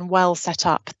all's been well set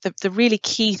up, the really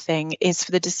key thing is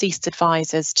for the deceased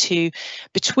advisors to,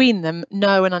 between them,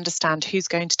 know and understand who's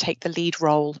going to take the lead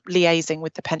role, liaising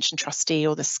with the pension trustee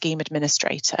or the scheme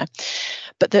administrator.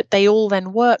 But that they all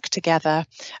then work together,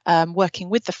 working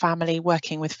with the family,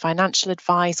 working with financial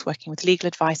advice, working with legal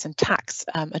advice and tax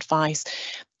advice,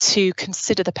 to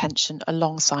consider the pension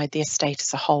alongside the estate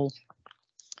as a whole.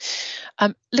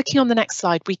 Looking on the next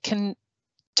slide, we can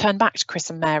turn back to Chris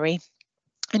and Mary,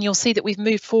 and you'll see that we've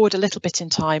moved forward a little bit in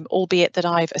time, albeit that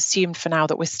I've assumed for now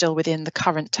that we're still within the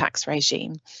current tax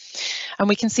regime. And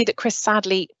we can see that Chris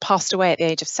sadly passed away at the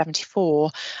age of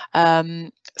 74,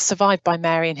 survived by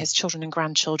Mary and his children and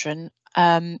grandchildren.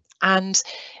 But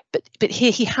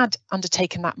here he had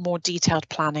undertaken that more detailed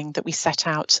planning that we set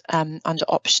out under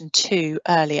option 2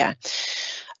 earlier.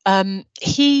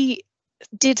 He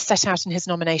did set out in his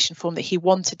nomination form that he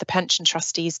wanted the pension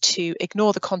trustees to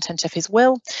ignore the content of his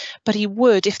will, but he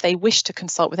would, if they wished to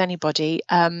consult with anybody,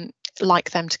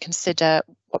 like them to consider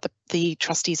what the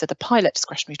trustees of the pilot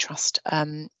discretionary trust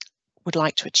would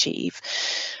like to achieve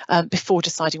before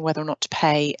deciding whether or not to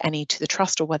pay any to the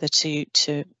trust or whether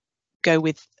to go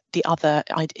with the other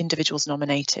individuals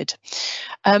nominated.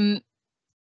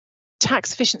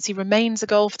 Tax efficiency remains a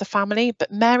goal for the family,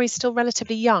 but Mary's still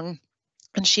relatively young,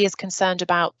 and she is concerned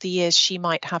about the years she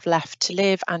might have left to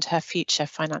live and her future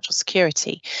financial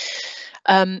security.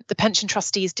 The pension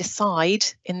trustees decide,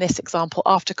 in this example,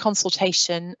 after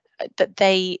consultation, that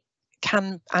they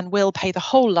can and will pay the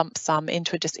whole lump sum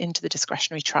into the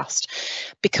discretionary trust.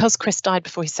 Because Chris died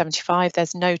before he's 75,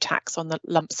 there's no tax on the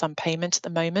lump sum payment at the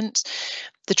moment.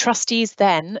 The trustees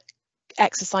then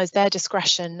exercise their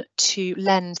discretion to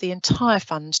lend the entire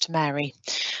fund to Mary.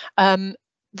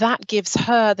 That gives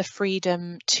her the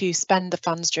freedom to spend the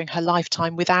funds during her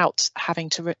lifetime without having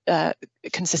to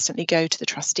consistently go to the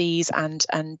trustees and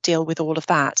deal with all of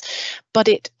that. But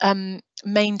it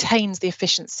maintains the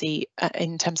efficiency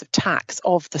in terms of tax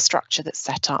of the structure that's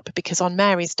set up, because on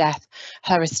Mary's death,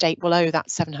 her estate will owe that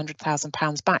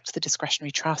 £700,000 back to the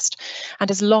discretionary trust.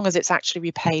 And as long as it's actually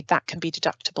repaid, that can be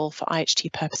deductible for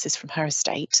IHT purposes from her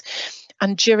estate.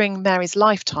 And during Mary's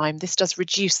lifetime, this does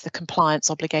reduce the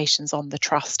compliance obligations on the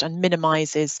trust and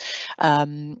minimises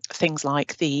things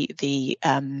like the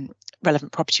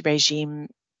relevant property regime,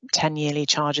 10-yearly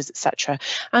charges, etc.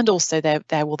 And also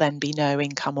there will then be no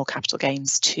income or capital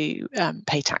gains to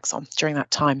pay tax on during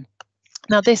that time.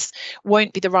 Now, this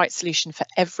won't be the right solution for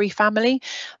every family,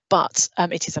 but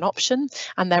it is an option,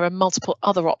 and there are multiple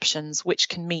other options which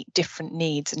can meet different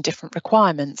needs and different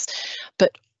requirements.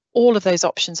 But all of those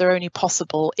options are only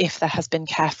possible if there has been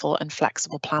careful and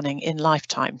flexible planning in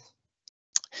lifetime.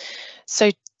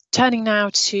 So turning now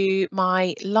to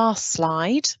my last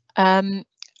slide,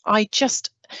 I just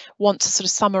want to sort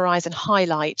of summarise and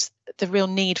highlight the real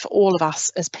need for all of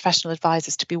us as professional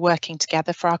advisors to be working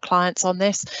together for our clients on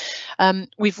this.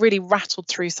 We've really rattled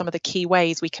through some of the key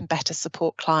ways we can better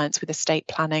support clients with estate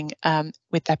planning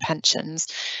with their pensions,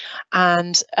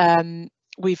 and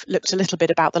we've looked a little bit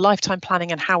about the lifetime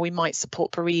planning and how we might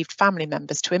support bereaved family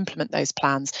members to implement those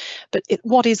plans. But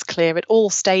what is clear at all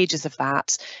stages of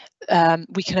that,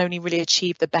 we can only really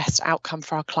achieve the best outcome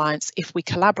for our clients if we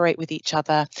collaborate with each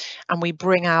other and we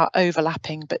bring our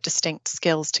overlapping but distinct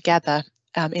skills together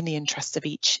in the interests of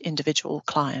each individual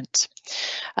client.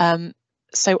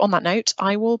 So on that note,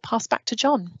 I will pass back to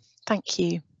John. Thank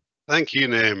you. Thank you,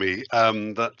 Naomi.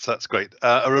 That's great.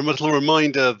 A little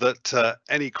reminder that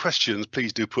any questions,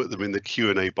 please do put them in the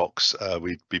Q&A box.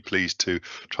 We'd be pleased to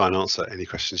try and answer any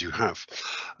questions you have.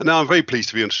 And now I'm very pleased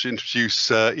to be able to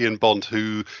introduce Ian Bond,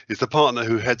 who is the partner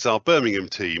who heads our Birmingham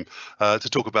team, to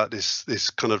talk about this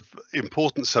kind of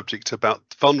important subject about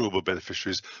vulnerable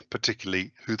beneficiaries,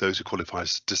 particularly those who qualify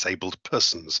as disabled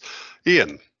persons.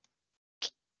 Ian.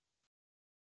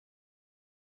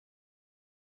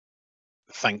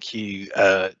 Thank you,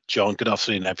 John. Good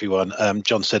afternoon, everyone.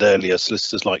 John said earlier,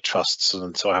 solicitors like trusts,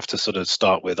 and so I have to sort of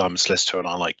start with, I'm a solicitor and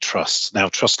I like trusts. Now,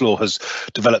 trust law has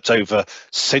developed over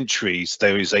centuries.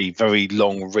 There is a very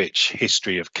long, rich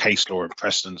history of case law and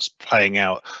precedents playing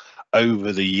out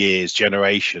over the years,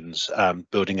 generations,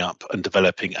 building up and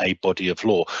developing a body of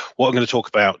law. What I'm going to talk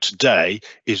about today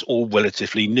is all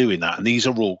relatively new in that, and these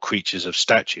are all creatures of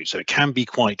statute, so it can be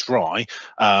quite dry,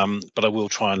 but I will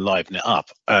try and liven it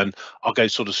up. And I'll go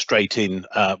sort of straight in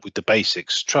with the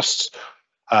basics. Trusts,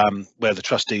 where the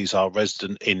trustees are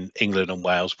resident in England and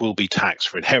Wales, will be taxed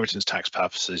for inheritance tax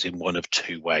purposes in one of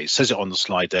two ways. It says it on the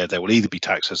slide there. They will either be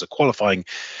taxed as a qualifying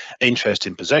interest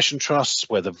in possession trusts,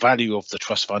 where the value of the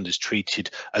trust fund is treated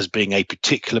as being a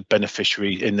particular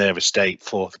beneficiary in their estate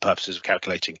for the purposes of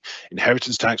calculating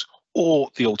inheritance tax, or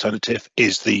the alternative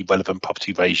is the relevant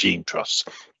property regime trusts.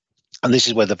 And this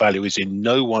is where the value is in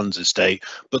no one's estate,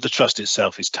 but the trust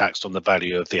itself is taxed on the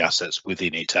value of the assets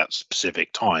within it at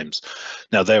specific times.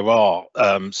 Now, there are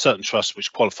certain trusts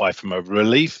which qualify from a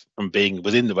relief from being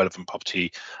within the relevant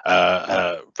property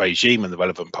regime and the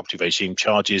relevant property regime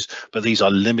charges, but these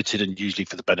are limited and usually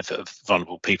for the benefit of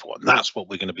vulnerable people. And that's what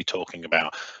we're going to be talking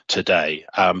about today.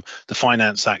 The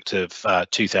Finance Act of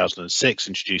 2006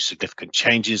 introduced significant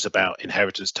changes about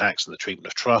inheritance tax and the treatment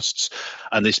of trusts.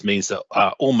 And this means that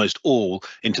almost all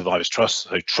inter-virus trusts,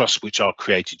 so trusts which are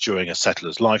created during a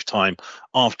settler's lifetime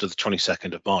after the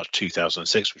 22nd of March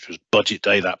 2006, which was budget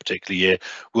day that particular year,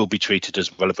 will be treated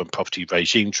as relevant property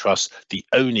regime trusts, the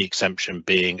only exemption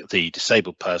being the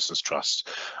disabled persons trust.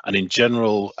 And in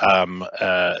general,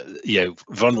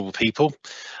 vulnerable people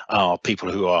are people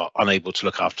who are unable to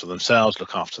look after themselves,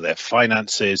 look after their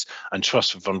finances, and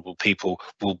trusts for vulnerable people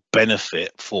will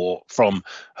benefit from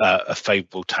a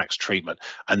favourable tax treatment.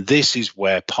 And this is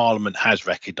where Parliament has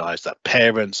recognised that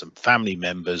parents and family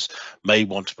members may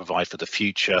want to provide for the future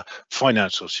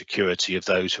financial security of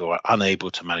those who are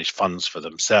unable to manage funds for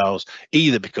themselves,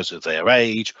 either because of their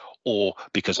age or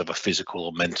because of a physical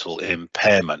or mental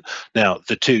impairment. Now,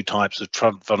 the two types of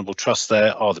vulnerable trusts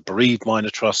there are the bereaved minor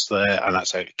trust there, and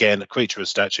that's again a creature of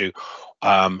statute,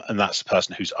 and that's the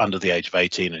person who's under the age of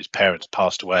 18 and whose parents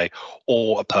passed away,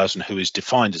 or a person who is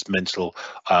defined as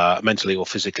mentally or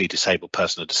physically disabled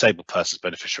person, a disabled person's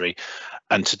beneficiary.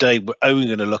 And today we're only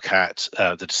going to look at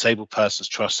the disabled persons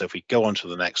trust. So if we go on to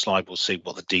the next slide, we'll see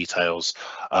what the details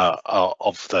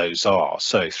of those are.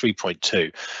 So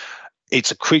 3.2.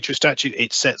 It's a creature of statute.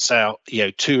 It sets out,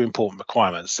 two important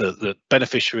requirements. The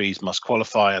beneficiaries must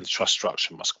qualify and the trust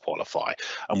structure must qualify.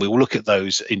 And we will look at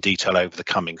those in detail over the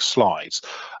coming slides.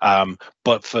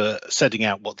 But for setting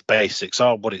out what the basics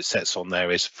are, what it sets on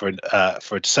there is for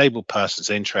a disabled person's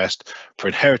interest, for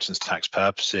inheritance tax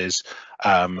purposes,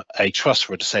 a trust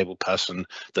for a disabled person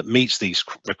that meets these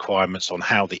requirements on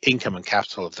how the income and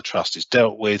capital of the trust is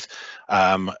dealt with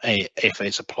if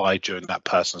it's applied during that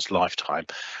person's lifetime,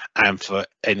 and for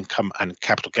income and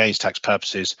capital gains tax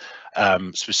purposes,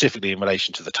 specifically in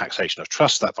relation to the taxation of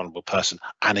trust, that vulnerable person,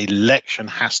 an election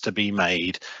has to be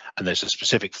made, and there's a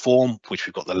specific form which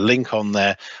we've got the link on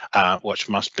there, which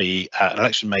must be an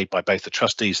election made by both the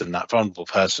trustees and that vulnerable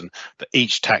person for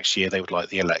each tax year they would like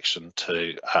the election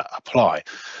to apply.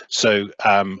 So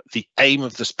the aim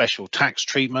of the special tax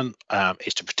treatment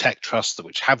is to protect trusts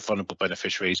which have vulnerable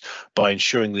beneficiaries by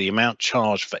ensuring the amount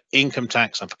charged for income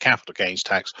tax and for capital gains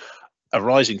tax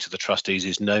arising to the trustees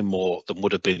is no more than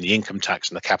would have been the income tax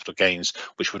and the capital gains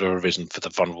which would have arisen for the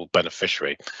vulnerable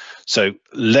beneficiary. So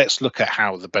let's look at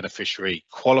how the beneficiary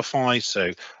qualifies.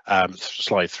 So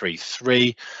slide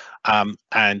 3.3.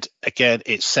 And again,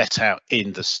 it's set out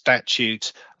in the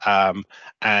statute,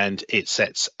 and it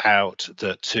sets out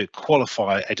that to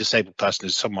qualify a disabled person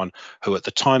is someone who at the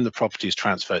time the property is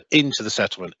transferred into the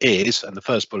settlement is, and the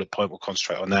first bullet point we'll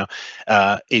concentrate on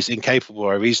now, is incapable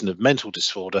by reason of mental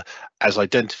disorder as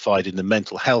identified in the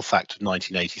Mental Health Act of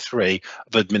 1983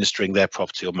 of administering their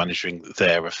property or managing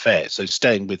their affairs. So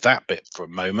staying with that bit for a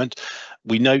moment,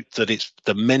 we note that it's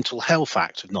the Mental Health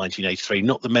Act of 1983,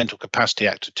 not the Mental Capacity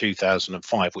Act of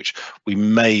 2005, which we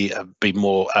may be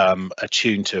more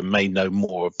attuned to and may know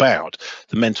more about.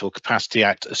 The Mental Capacity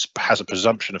Act has a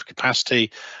presumption of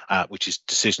capacity, which is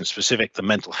decision specific. The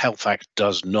Mental Health Act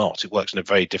does not. It works in a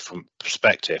very different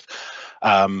perspective.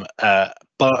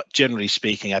 But generally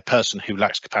speaking, a person who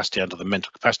lacks capacity under the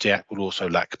Mental Capacity Act will also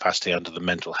lack capacity under the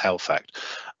Mental Health Act.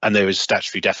 And there is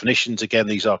statutory definitions. Again,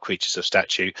 these are creatures of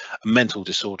statute. A mental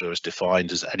disorder is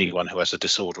defined as anyone who has a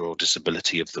disorder or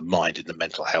disability of the mind in the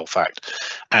Mental Health Act.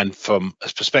 And from a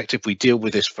perspective, we deal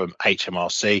with this from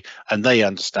HMRC, and they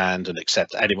understand and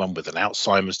accept anyone with an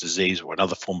Alzheimer's disease or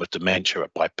another form of dementia, a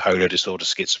bipolar disorder,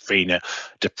 schizophrenia,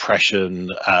 depression,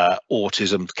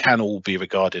 autism can all be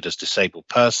regarded as disabled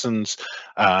persons,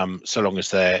 so long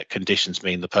as their conditions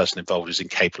mean the person involved is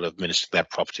incapable of administering their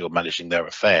property or managing their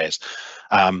affairs.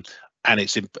 And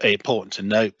it's important to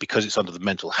note, because it's under the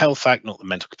Mental Health Act, not the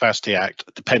Mental Capacity Act,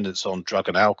 dependence on drug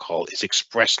and alcohol is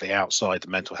expressly outside the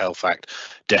Mental Health Act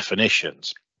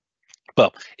definitions.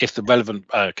 But if the relevant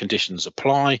conditions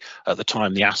apply at the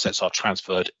time the assets are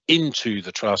transferred into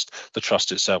the trust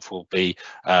itself will be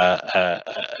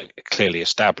clearly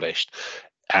established.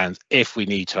 And if we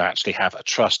need to actually have a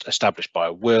trust established by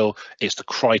a will, it's the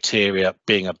criteria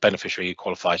being a beneficiary who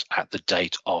qualifies at the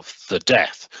date of the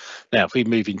death. Now, if we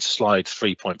move into slide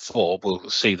 3.4, we'll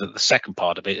see that the second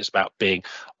part of it is about being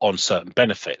on certain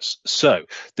benefits. So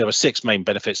there are 6 main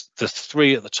benefits. The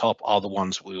 3 at the top are the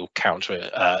ones we will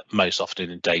counter most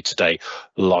often in day-to-day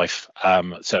life.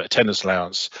 So attendance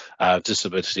allowance,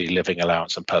 disability living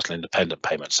allowance, and personal independent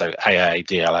payments. So AA,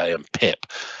 DLA, and PIP.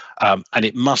 And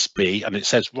it must be, and it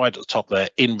says right at the top there,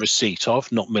 in receipt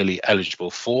of, not merely eligible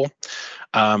for.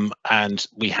 And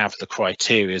we have the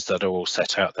criteria that are all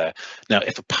set out there. Now,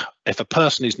 if a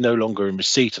person is no longer in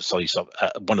receipt of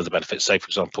one of the benefits, say for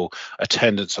example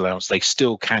attendance allowance, they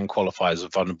still can qualify as a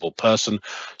vulnerable person,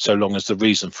 so long as the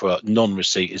reason for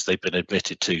non-receipt is they've been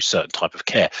admitted to certain type of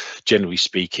care, generally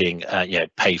speaking,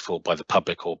 paid for by the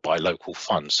public or by local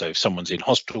funds. So if someone's in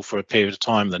hospital for a period of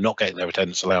time, they're not getting their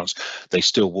attendance allowance, they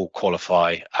still will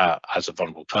qualify as a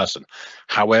vulnerable person.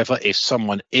 However, if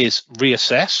someone is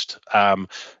reassessed,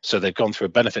 so they've gone through a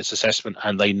benefits assessment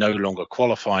and they no longer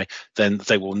qualify, then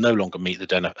they will no longer meet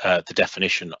the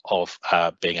definition of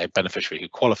being a beneficiary who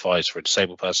qualifies for a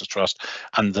disabled person's trust,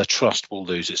 and the trust will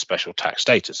lose its special tax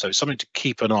status. So it's something to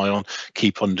keep an eye on,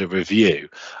 keep under review.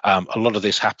 A lot of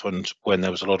this happened when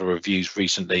there was a lot of reviews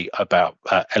recently about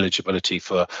eligibility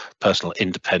for personal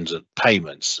independent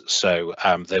payments. So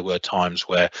there were times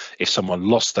where if someone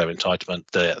lost their entitlement,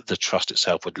 the trust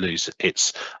itself would lose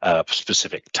its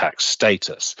specific tax status.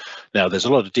 Now, there's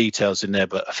a lot of details in there,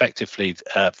 but effectively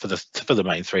for the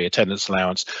main 3, attendance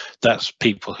allowance, that's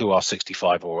people who are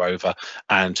 65 or over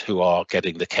and who are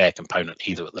getting the care component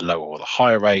either at the lower or the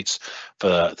higher rates.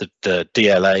 For the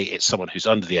DLA, it's someone who's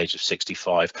under the age of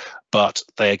 65, but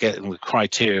they are getting the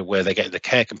criteria where they're getting the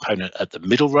care component at the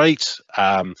middle rate,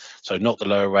 so not the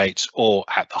lower rates, or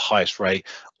at the highest rate,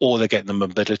 or they're getting the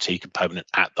mobility component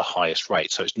at the highest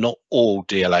rate. So it's not all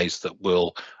DLAs that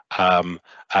will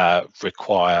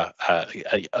require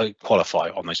qualify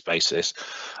on this basis.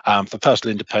 For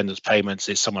personal independence payments,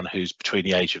 it's someone who's between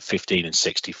the age of 15 and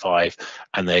 65,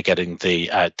 and they're getting the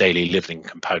daily living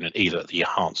component either at the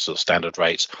enhanced or standard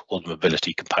rates, or the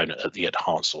mobility component at the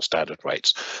enhanced or standard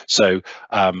rates. So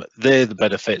they're the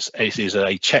benefits. It is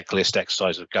a checklist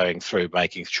exercise of going through,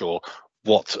 making sure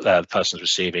what the person's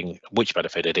receiving, which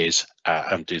benefit it is,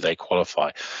 and do they qualify.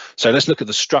 So let's look at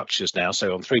the structures now.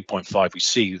 So on 3.5, we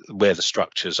see where the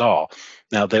structures are.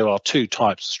 Now, there are 2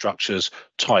 types of structures.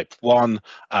 Type 1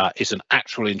 is an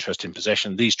actual interest in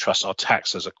possession. These trusts are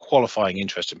taxed as a qualifying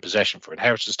interest in possession for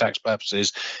inheritance tax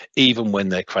purposes, even when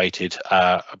they're created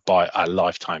by a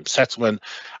lifetime settlement.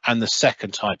 And the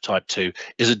second type 2,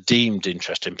 is a deemed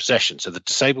interest in possession. So the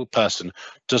disabled person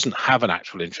doesn't have an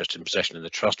actual interest in possession in the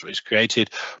trust which is created,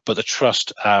 but the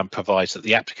trust provides that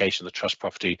the application of the trust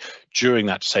property during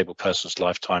that disabled person's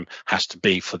lifetime has to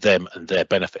be for them and their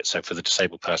benefit, so for the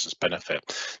disabled person's benefit.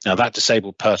 Now, that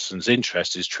disabled person's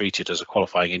interest is treated as a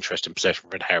qualifying interest in possession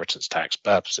for inheritance tax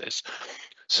purposes.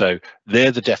 So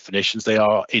they're the definitions. They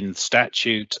are in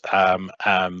statute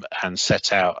and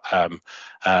set out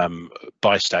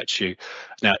by statute.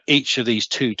 Now, each of these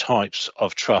two types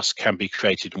of trust can be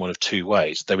created in one of two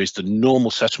ways. There is the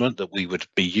normal settlement that we would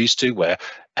be used to, where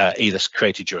either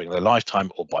created during their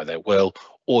lifetime or by their will,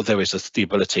 or there is the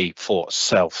ability for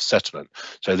self-settlement.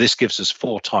 So this gives us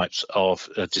four types of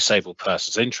disabled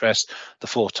person's interest. The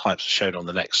four types are shown on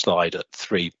the next slide at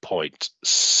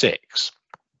 3.6.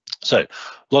 So a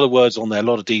lot of words on there, a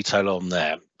lot of detail on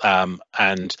there,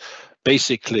 and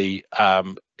basically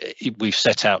we've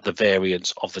set out the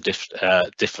variants of the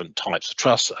different types of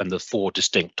trusts, and the four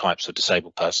distinct types of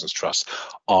disabled persons trusts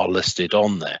are listed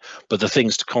on there. But the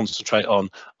things to concentrate on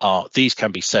are these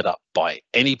can be set up by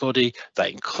anybody.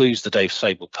 That includes the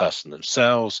disabled person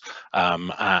themselves,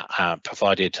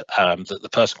 provided that the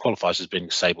person qualifies as being a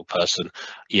disabled person.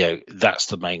 That's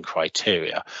the main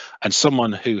criteria. And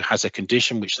someone who has a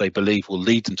condition which they believe will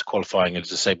lead them to qualifying as a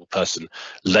disabled person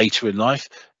later in life,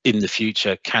 in the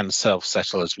future, can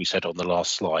self-settle, as we said on the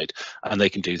last slide, and they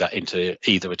can do that into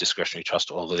either a discretionary trust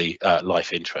or the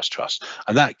life interest trust.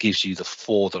 And that gives you the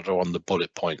four that are on the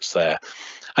bullet points there.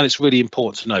 And it's really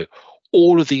important to know,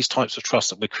 all of these types of trusts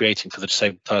that we're creating for the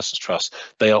Disabled Persons Trust,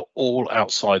 they are all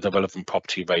outside the relevant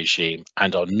property regime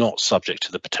and are not subject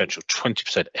to the potential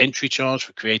 20% entry charge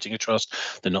for creating a trust.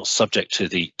 They're not subject to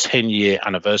the 10-year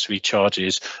anniversary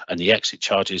charges and the exit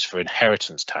charges for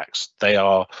inheritance tax. They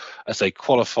are, as they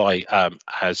qualify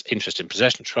as interest in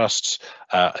possession trusts,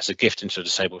 as a gift into a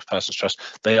Disabled Persons Trust,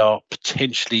 they are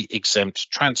potentially exempt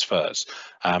transfers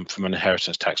from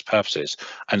inheritance tax purposes.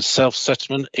 And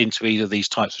self-settlement into either of these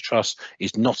types of trusts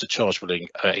is not a chargeable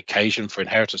occasion for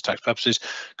inheritance tax purposes,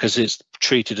 because it's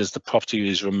treated as the property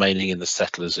is remaining in the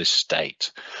settler's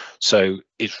estate. So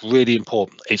it's really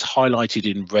important. It's highlighted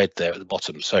in red there at the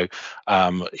bottom. So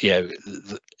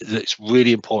it's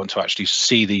really important to actually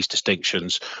see these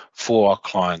distinctions for our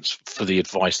clients for the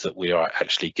advice that we are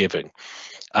actually giving.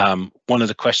 One of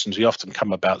the questions we often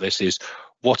come about this is,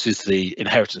 what is the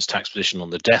inheritance tax position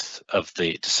on the death of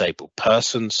the disabled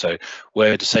person? So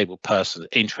where a disabled person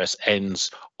interest ends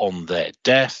on their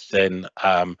death, then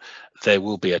there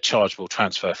will be a chargeable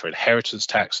transfer for inheritance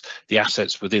tax. The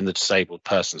assets within the disabled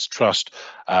person's trust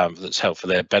that's held for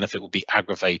their benefit will be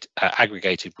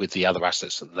aggregated with the other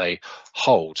assets that they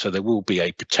hold. So there will be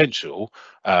a potential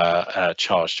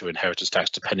charge to inheritance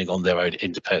tax depending on their own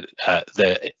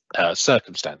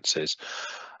circumstances.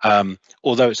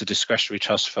 Although it's a discretionary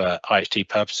trust for IHT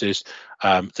purposes,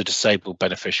 the disabled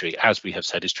beneficiary, as we have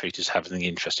said, is treated as having the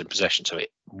interest in possession. So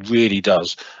it really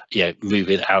does, move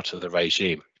it out of the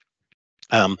regime.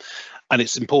 And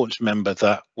it's important to remember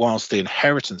that whilst the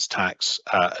inheritance tax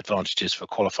advantages for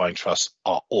qualifying trusts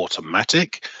are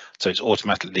automatic, so it's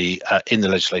automatically in the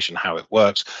legislation how it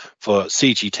works, for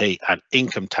CGT and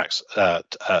income tax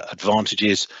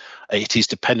advantages, it is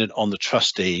dependent on the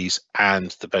trustees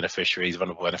and the beneficiary, the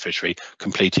vulnerable beneficiary,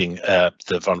 completing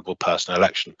the vulnerable person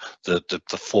election, the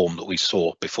form that we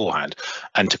saw beforehand.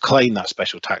 And to claim that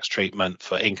special tax treatment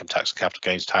for income tax and capital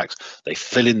gains tax, they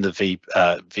fill in the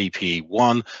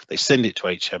VPE1, they send it to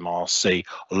HMRC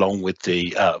along with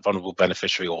the vulnerable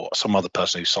beneficiary or some other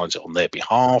person who signs it on their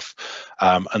behalf,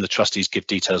 and the trustees give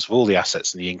details of all the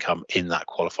assets and the income in that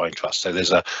qualifying trust. So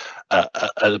there's an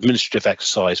administrative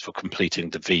exercise for completing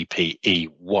the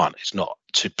VPE1. It's not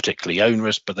too particularly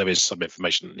onerous, but there is some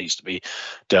information that needs to be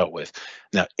dealt with.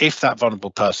 Now, if that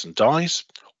vulnerable person dies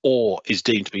or is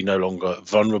deemed to be no longer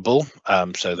vulnerable,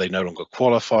 so they no longer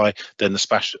qualify, then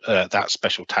the that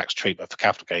special tax treatment for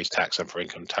capital gains tax and for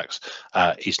income tax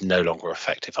is no longer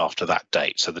effective after that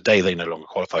date. So the day they no longer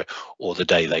qualify or the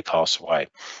day they pass away.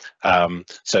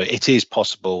 So it is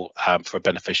possible for a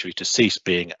beneficiary to cease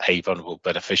being a vulnerable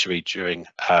beneficiary during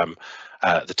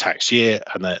the tax year,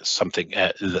 and that's something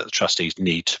that the trustees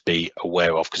need to be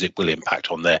aware of, because it will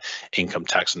impact on their income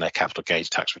tax and their capital gains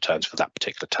tax returns for that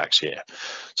particular tax year.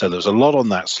 So there's a lot on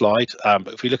that slide,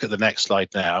 but if we look at the next slide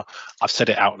now, I've set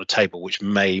it out on a table which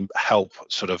may help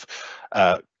sort of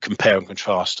compare and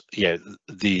contrast,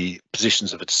 the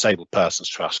positions of a disabled persons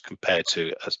trust compared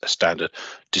to a standard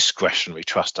discretionary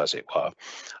trust, as it were.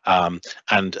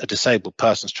 And a disabled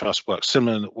persons trust works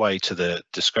similar in a way to the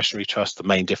discretionary trust. The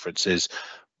main difference is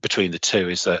between the two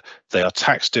is that they are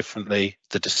taxed differently.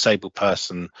 The disabled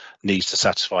person needs to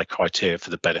satisfy criteria for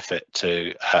the benefit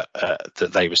that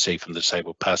they receive from the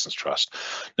Disabled Persons Trust.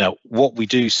 Now, what we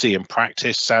do see in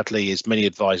practice, sadly, is many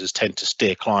advisors tend to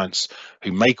steer clients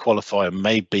who may qualify and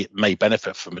may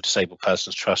benefit from a Disabled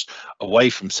Persons Trust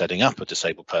away from setting up a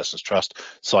Disabled Persons Trust,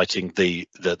 citing the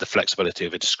flexibility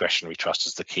of a discretionary trust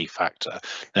as the key factor.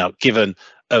 Now, given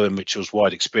Owen Mitchell's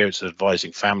wide experience of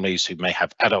advising families who may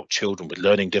have adult children with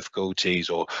learning difficulties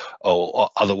or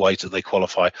other ways that they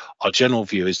qualify, our general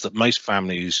view is that most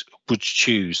families would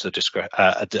choose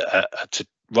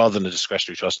rather than a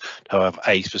discretionary trust, to have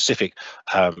a specific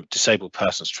disabled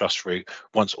persons trust route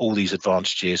once all these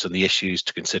advantages and the issues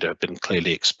to consider have been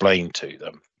clearly explained to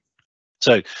them.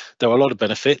 So there are a lot of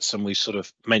benefits, and we sort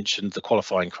of mentioned the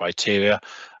qualifying criteria.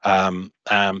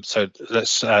 So let's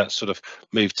sort of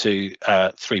move to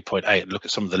 3.8 and look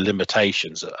at some of the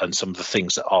limitations and some of the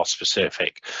things that are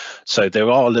specific. So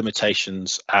there are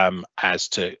limitations as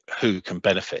to who can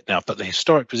benefit now, but the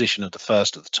historic position of the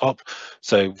first at the top,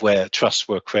 so where trusts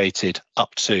were created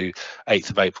up to 8th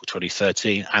of April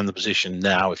 2013, and the position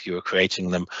now if you were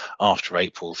creating them after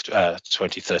April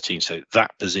 2013, so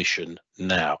that position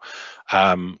now.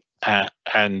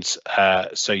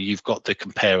 So you've got the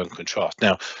compare and contrast.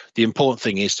 Now, the important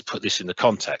thing is to put this in the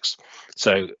context.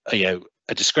 So,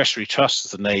 a discretionary trust,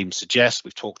 as the name suggests,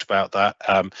 we've talked about that,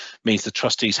 means the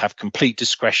trustees have complete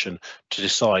discretion to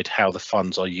decide how the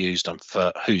funds are used and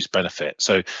for whose benefit.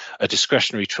 So a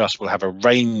discretionary trust will have a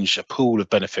pool of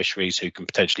beneficiaries who can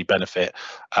potentially benefit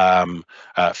from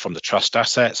the trust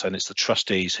assets, and it's the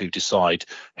trustees who decide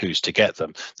who's to get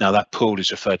them. Now, that pool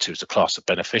is referred to as a class of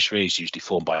beneficiaries, usually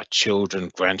formed by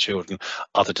children, grandchildren,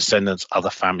 other descendants, other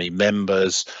family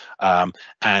members,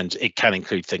 and it can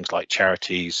include things like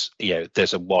charities.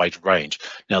 There's a wide range.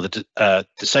 Now, the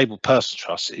disabled person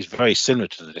trust is very similar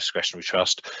to the discretionary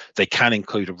trust. They can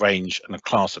include a range and a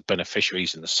class of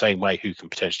beneficiaries in the same way who can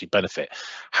potentially benefit.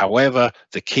 However,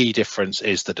 the key difference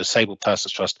is the disabled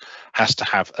persons trust has to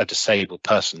have a disabled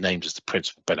person named as the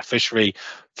principal beneficiary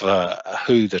for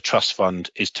who the trust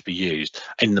fund is to be used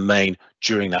in the main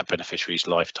during that beneficiary's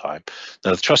lifetime.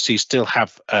 Now, the trustees still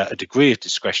have a degree of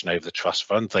discretion over the trust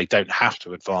fund. They don't have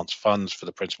to advance funds for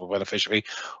the principal beneficiary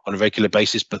on a regular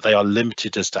basis, but they are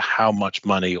limited as to how much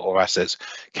money or assets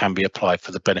can be applied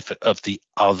for the benefit of the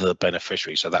other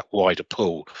beneficiary, so that wider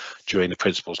pool during the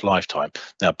principal's lifetime.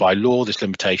 Now, by law, this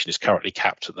limitation is currently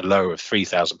capped at the lower of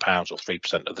 £3,000 or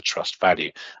 3% of the trust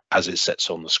value, as it sets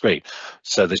on the screen.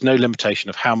 So there's no limitation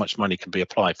of how much money can be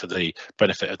applied for the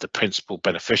benefit of the principal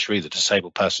beneficiary, the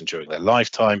disabled person, during their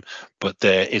lifetime, but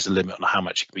there is a limit on how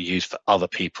much it can be used for other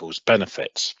people's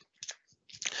benefits.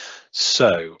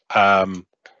 So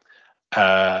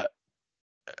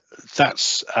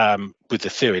that's with the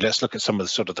theory. Let's look at some of the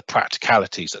sort of the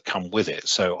practicalities that come with it.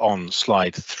 So on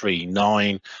slide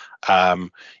 3.9,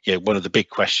 one of the big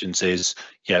questions is,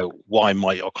 why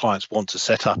might your clients want to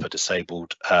set up a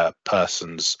disabled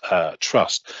person's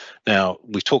trust? Now,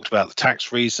 we've talked about the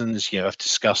tax reasons. I've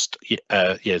discussed,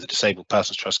 the disabled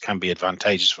person's trust can be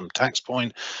advantageous from a tax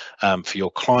point for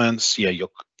your clients.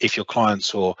 If your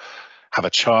clients or have a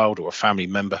child or a family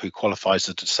member who qualifies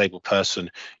as a disabled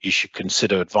person, you should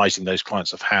consider advising those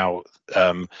clients of how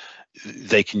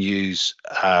they can use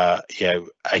a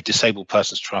disabled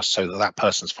person's trust so that that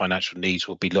person's financial needs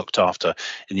will be looked after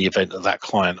in the event that that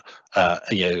client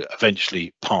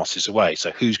eventually passes away.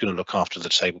 So who's going to look after the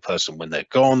disabled person when they're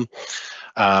gone?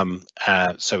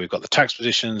 So we've got the tax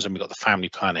positions and we've got the family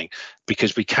planning,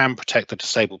 because we can protect the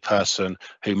disabled person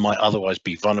who might otherwise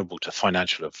be vulnerable to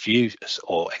financial abuse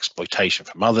or exploitation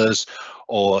from others,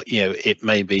 or it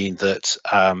may be that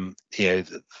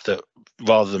that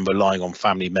rather than relying on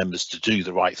family members to do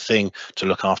the right thing to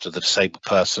look after the disabled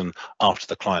person after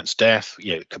the client's death,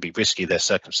 it could be risky. Their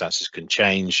circumstances can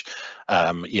change.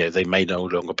 They may no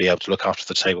longer be able to look after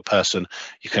the disabled person.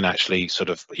 You can actually sort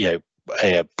of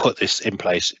put this in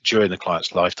place during the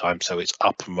client's lifetime, so it's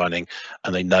up and running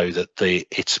and they know that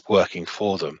it's working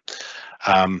for them.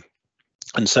 And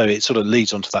so it sort of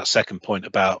leads on to that second point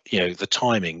about the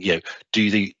timing.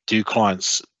 Do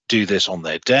clients do this on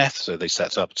their death, so they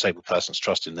set up a disabled person's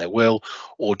trust in their will,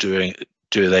 or do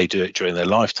they do it during their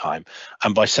lifetime?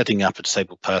 And by setting up a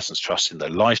disabled person's trust in their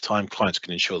lifetime, clients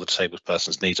can ensure the disabled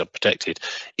person's needs are protected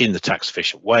in the tax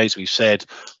efficient ways we've said.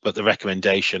 But the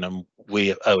recommendation, and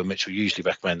we at Irwin Mitchell usually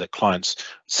recommend that clients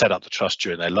set up the trust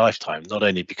during their lifetime, not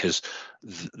only because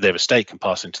their estate can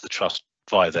pass into the trust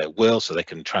via their will, so they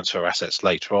can transfer assets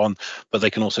later on, but they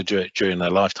can also do it during their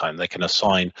lifetime. They can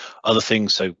assign other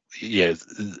things, so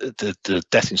the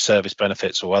death in service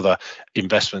benefits or other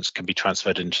investments can be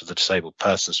transferred into the disabled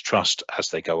person's trust as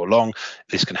they go along.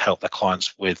 This can help their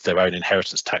clients with their own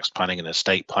inheritance tax planning and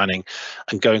estate planning.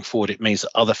 And going forward, it means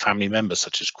that other family members,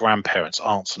 such as grandparents,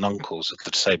 aunts and uncles of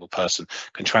the disabled person,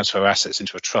 can transfer assets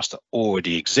into a trust that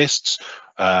already exists,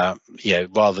 rather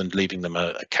than leaving them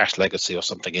a cash legacy or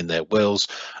something in their wills,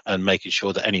 and making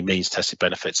sure that any means tested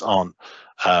benefits aren't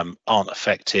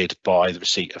affected by the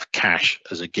receipt of cash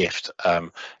as a gift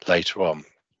later on.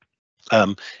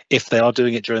 If they are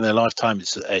doing it during their lifetime,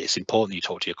 it's important you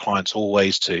talk to your clients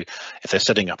always to, if they're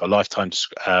setting up a lifetime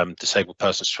disabled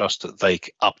persons trust, that they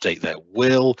update their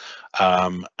will,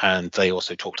 and they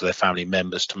also talk to their family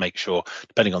members to make sure,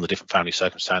 depending on the different family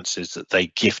circumstances, that they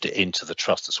gift it into the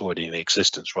trust that's already in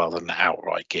existence rather than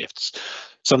outright gifts.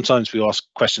 Sometimes we ask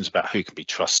questions about who can be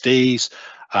trustees,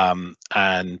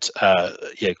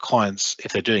 clients,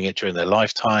 if they're doing it during their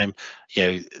lifetime,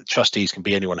 trustees can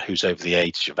be anyone who's over the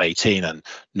age of 18 and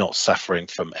not suffering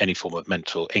from any form of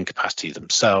mental incapacity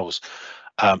themselves.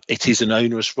 It is an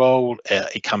onerous role.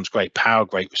 It comes great power,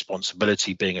 great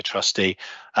responsibility being a trustee.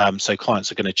 So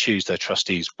clients are going to choose their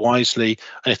trustees wisely.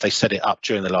 And if they set it up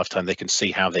during their lifetime, they can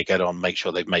see how they get on, make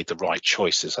sure they've made the right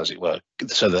choices, as it were,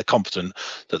 so they're confident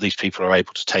that these people are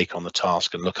able to take on the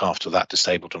task and look after that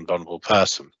disabled and vulnerable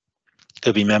person.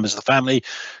 Could be members of the family,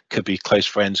 could be close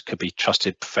friends, could be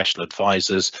trusted professional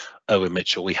advisors. Irwin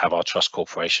Mitchell, we have our trust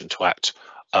corporation to act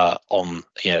on,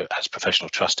 as professional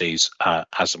trustees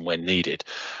as and when needed.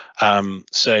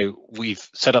 So we've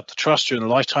set up the trust during the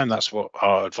lifetime. That's what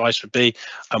our advice would be.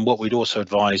 And what we'd also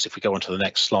advise, if we go on to the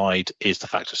next slide, is the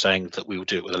fact of saying that we will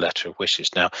do it with a letter of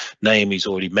wishes. Now, Naomi's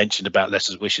already mentioned about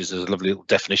letters of wishes. There's a lovely little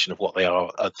definition of what they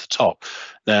are at the top.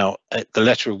 Now, the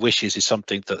letter of wishes is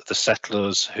something that the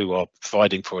settlers who are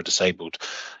providing for a disabled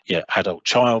adult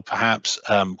child, perhaps,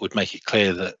 would make it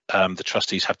clear that the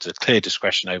trustees have clear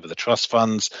discretion over the trust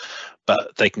funds,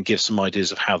 but they can give some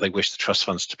ideas of how they wish the trust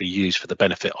funds to be used for the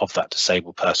benefit of that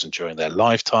disabled person during their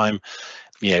lifetime.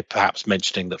 Perhaps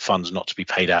mentioning that funds not to be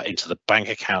paid out into the bank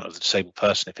account of the disabled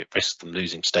person if it risks them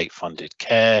losing state-funded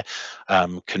care.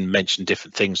 Can mention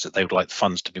different things that they would like the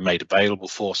funds to be made available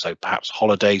for, so perhaps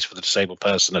holidays for the disabled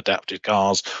person, adapted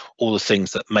cars, all the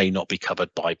things that may not be covered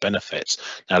by benefits.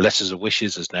 Now, letters of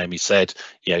wishes, as Naomi said,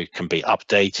 can be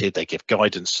updated. They give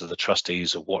guidance to the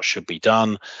trustees of what should be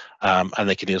done, and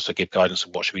they can also give guidance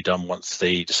of what should be done once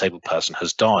the disabled person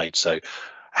has died. So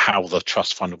how the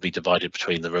trust fund will be divided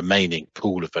between the remaining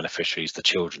pool of beneficiaries, the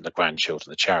children, the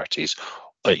grandchildren, the charities,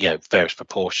 various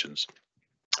proportions.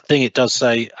 I think it does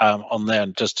say on there,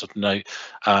 and just to note,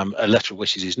 a letter of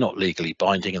wishes is not legally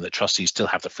binding, and that trustees still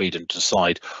have the freedom to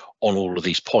decide on all of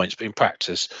these points. But in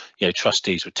practice,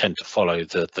 trustees would tend to follow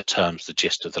the terms, the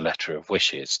gist of the letter of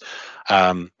wishes.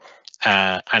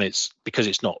 And it's because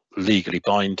it's not legally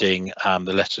binding,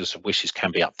 the letters of wishes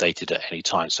can be updated at any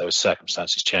time. So as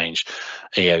circumstances change,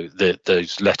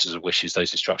 those letters of wishes,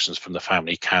 those instructions from the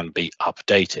family can be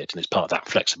updated, and it's part of that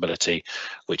flexibility,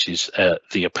 which is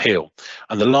the appeal.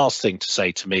 And the last thing to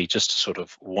say to me, just to sort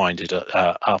of wind it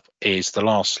up, is the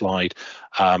last slide.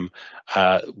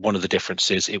 One of the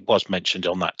differences, it was mentioned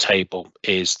on that table,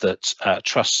 is that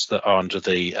trusts that are under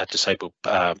the disabled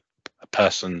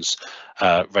persons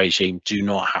regime do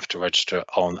not have to register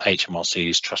on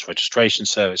HMRC's trust registration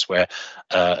service, where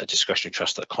a discretionary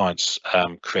trust that clients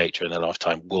create during their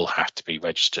lifetime will have to be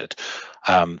registered.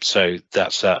 So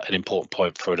that's an important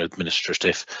point for an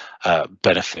administrative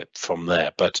benefit from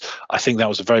there. But I think that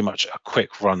was very much a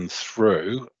quick run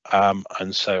through,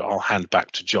 and so I'll hand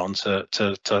back to John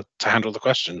to handle the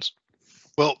questions.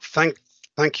 Well, thank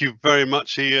you very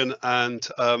much, Ian, and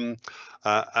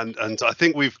I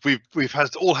think we've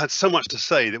all had so much to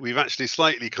say that we've actually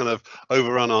slightly kind of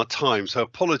overrun our time. So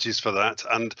apologies for that.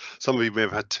 And some of you may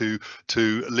have had to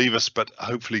leave us, but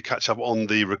hopefully catch up on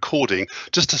the recording.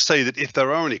 Just to say that if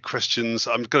there are any questions,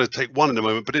 I'm going to take one in a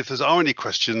moment, but if there are any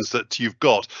questions that you've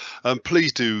got,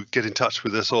 please do get in touch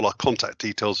with us. All our contact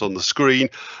details on the screen,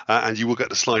 and you will get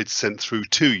the slides sent through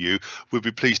to you. We'll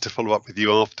be pleased to follow up with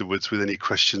you afterwards with any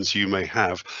questions you may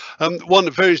have. One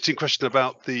very interesting question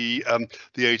about the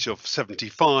age of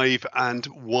 75 and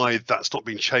why that's not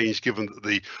been changed given that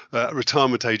the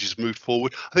retirement age has moved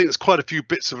forward. I think there's quite a few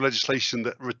bits of legislation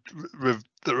that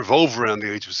revolve around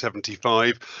the age of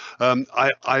 75.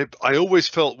 I always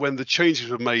felt when the changes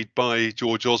were made by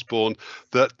George Osborne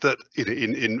that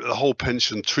in the whole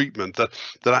pension treatment that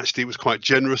actually it was quite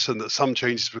generous, and that some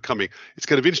changes were coming. It's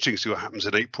going to be interesting to see what happens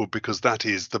in April, because that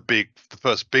is the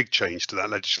first big change to that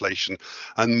legislation,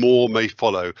 and more may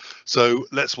follow. So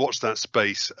let's watch that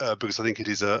space, because I think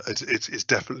it's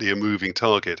definitely a moving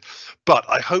target. But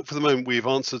I hope for the moment we've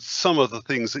answered some of the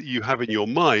things that you have in your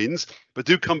minds, but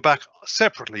do come back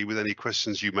separately with any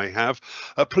questions you may have.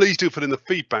 Please do fill in the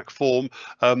feedback form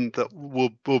that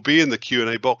will be in the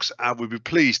Q&A box, and we'll be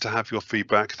pleased to have your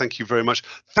feedback. Thank you very much.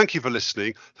 Thank you for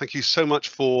listening. Thank you so much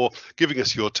for giving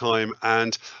us your time,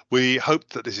 and we hope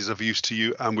that this is of use to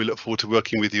you, and we look forward to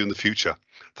working with you in the future.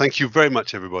 Thank you very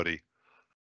much, everybody.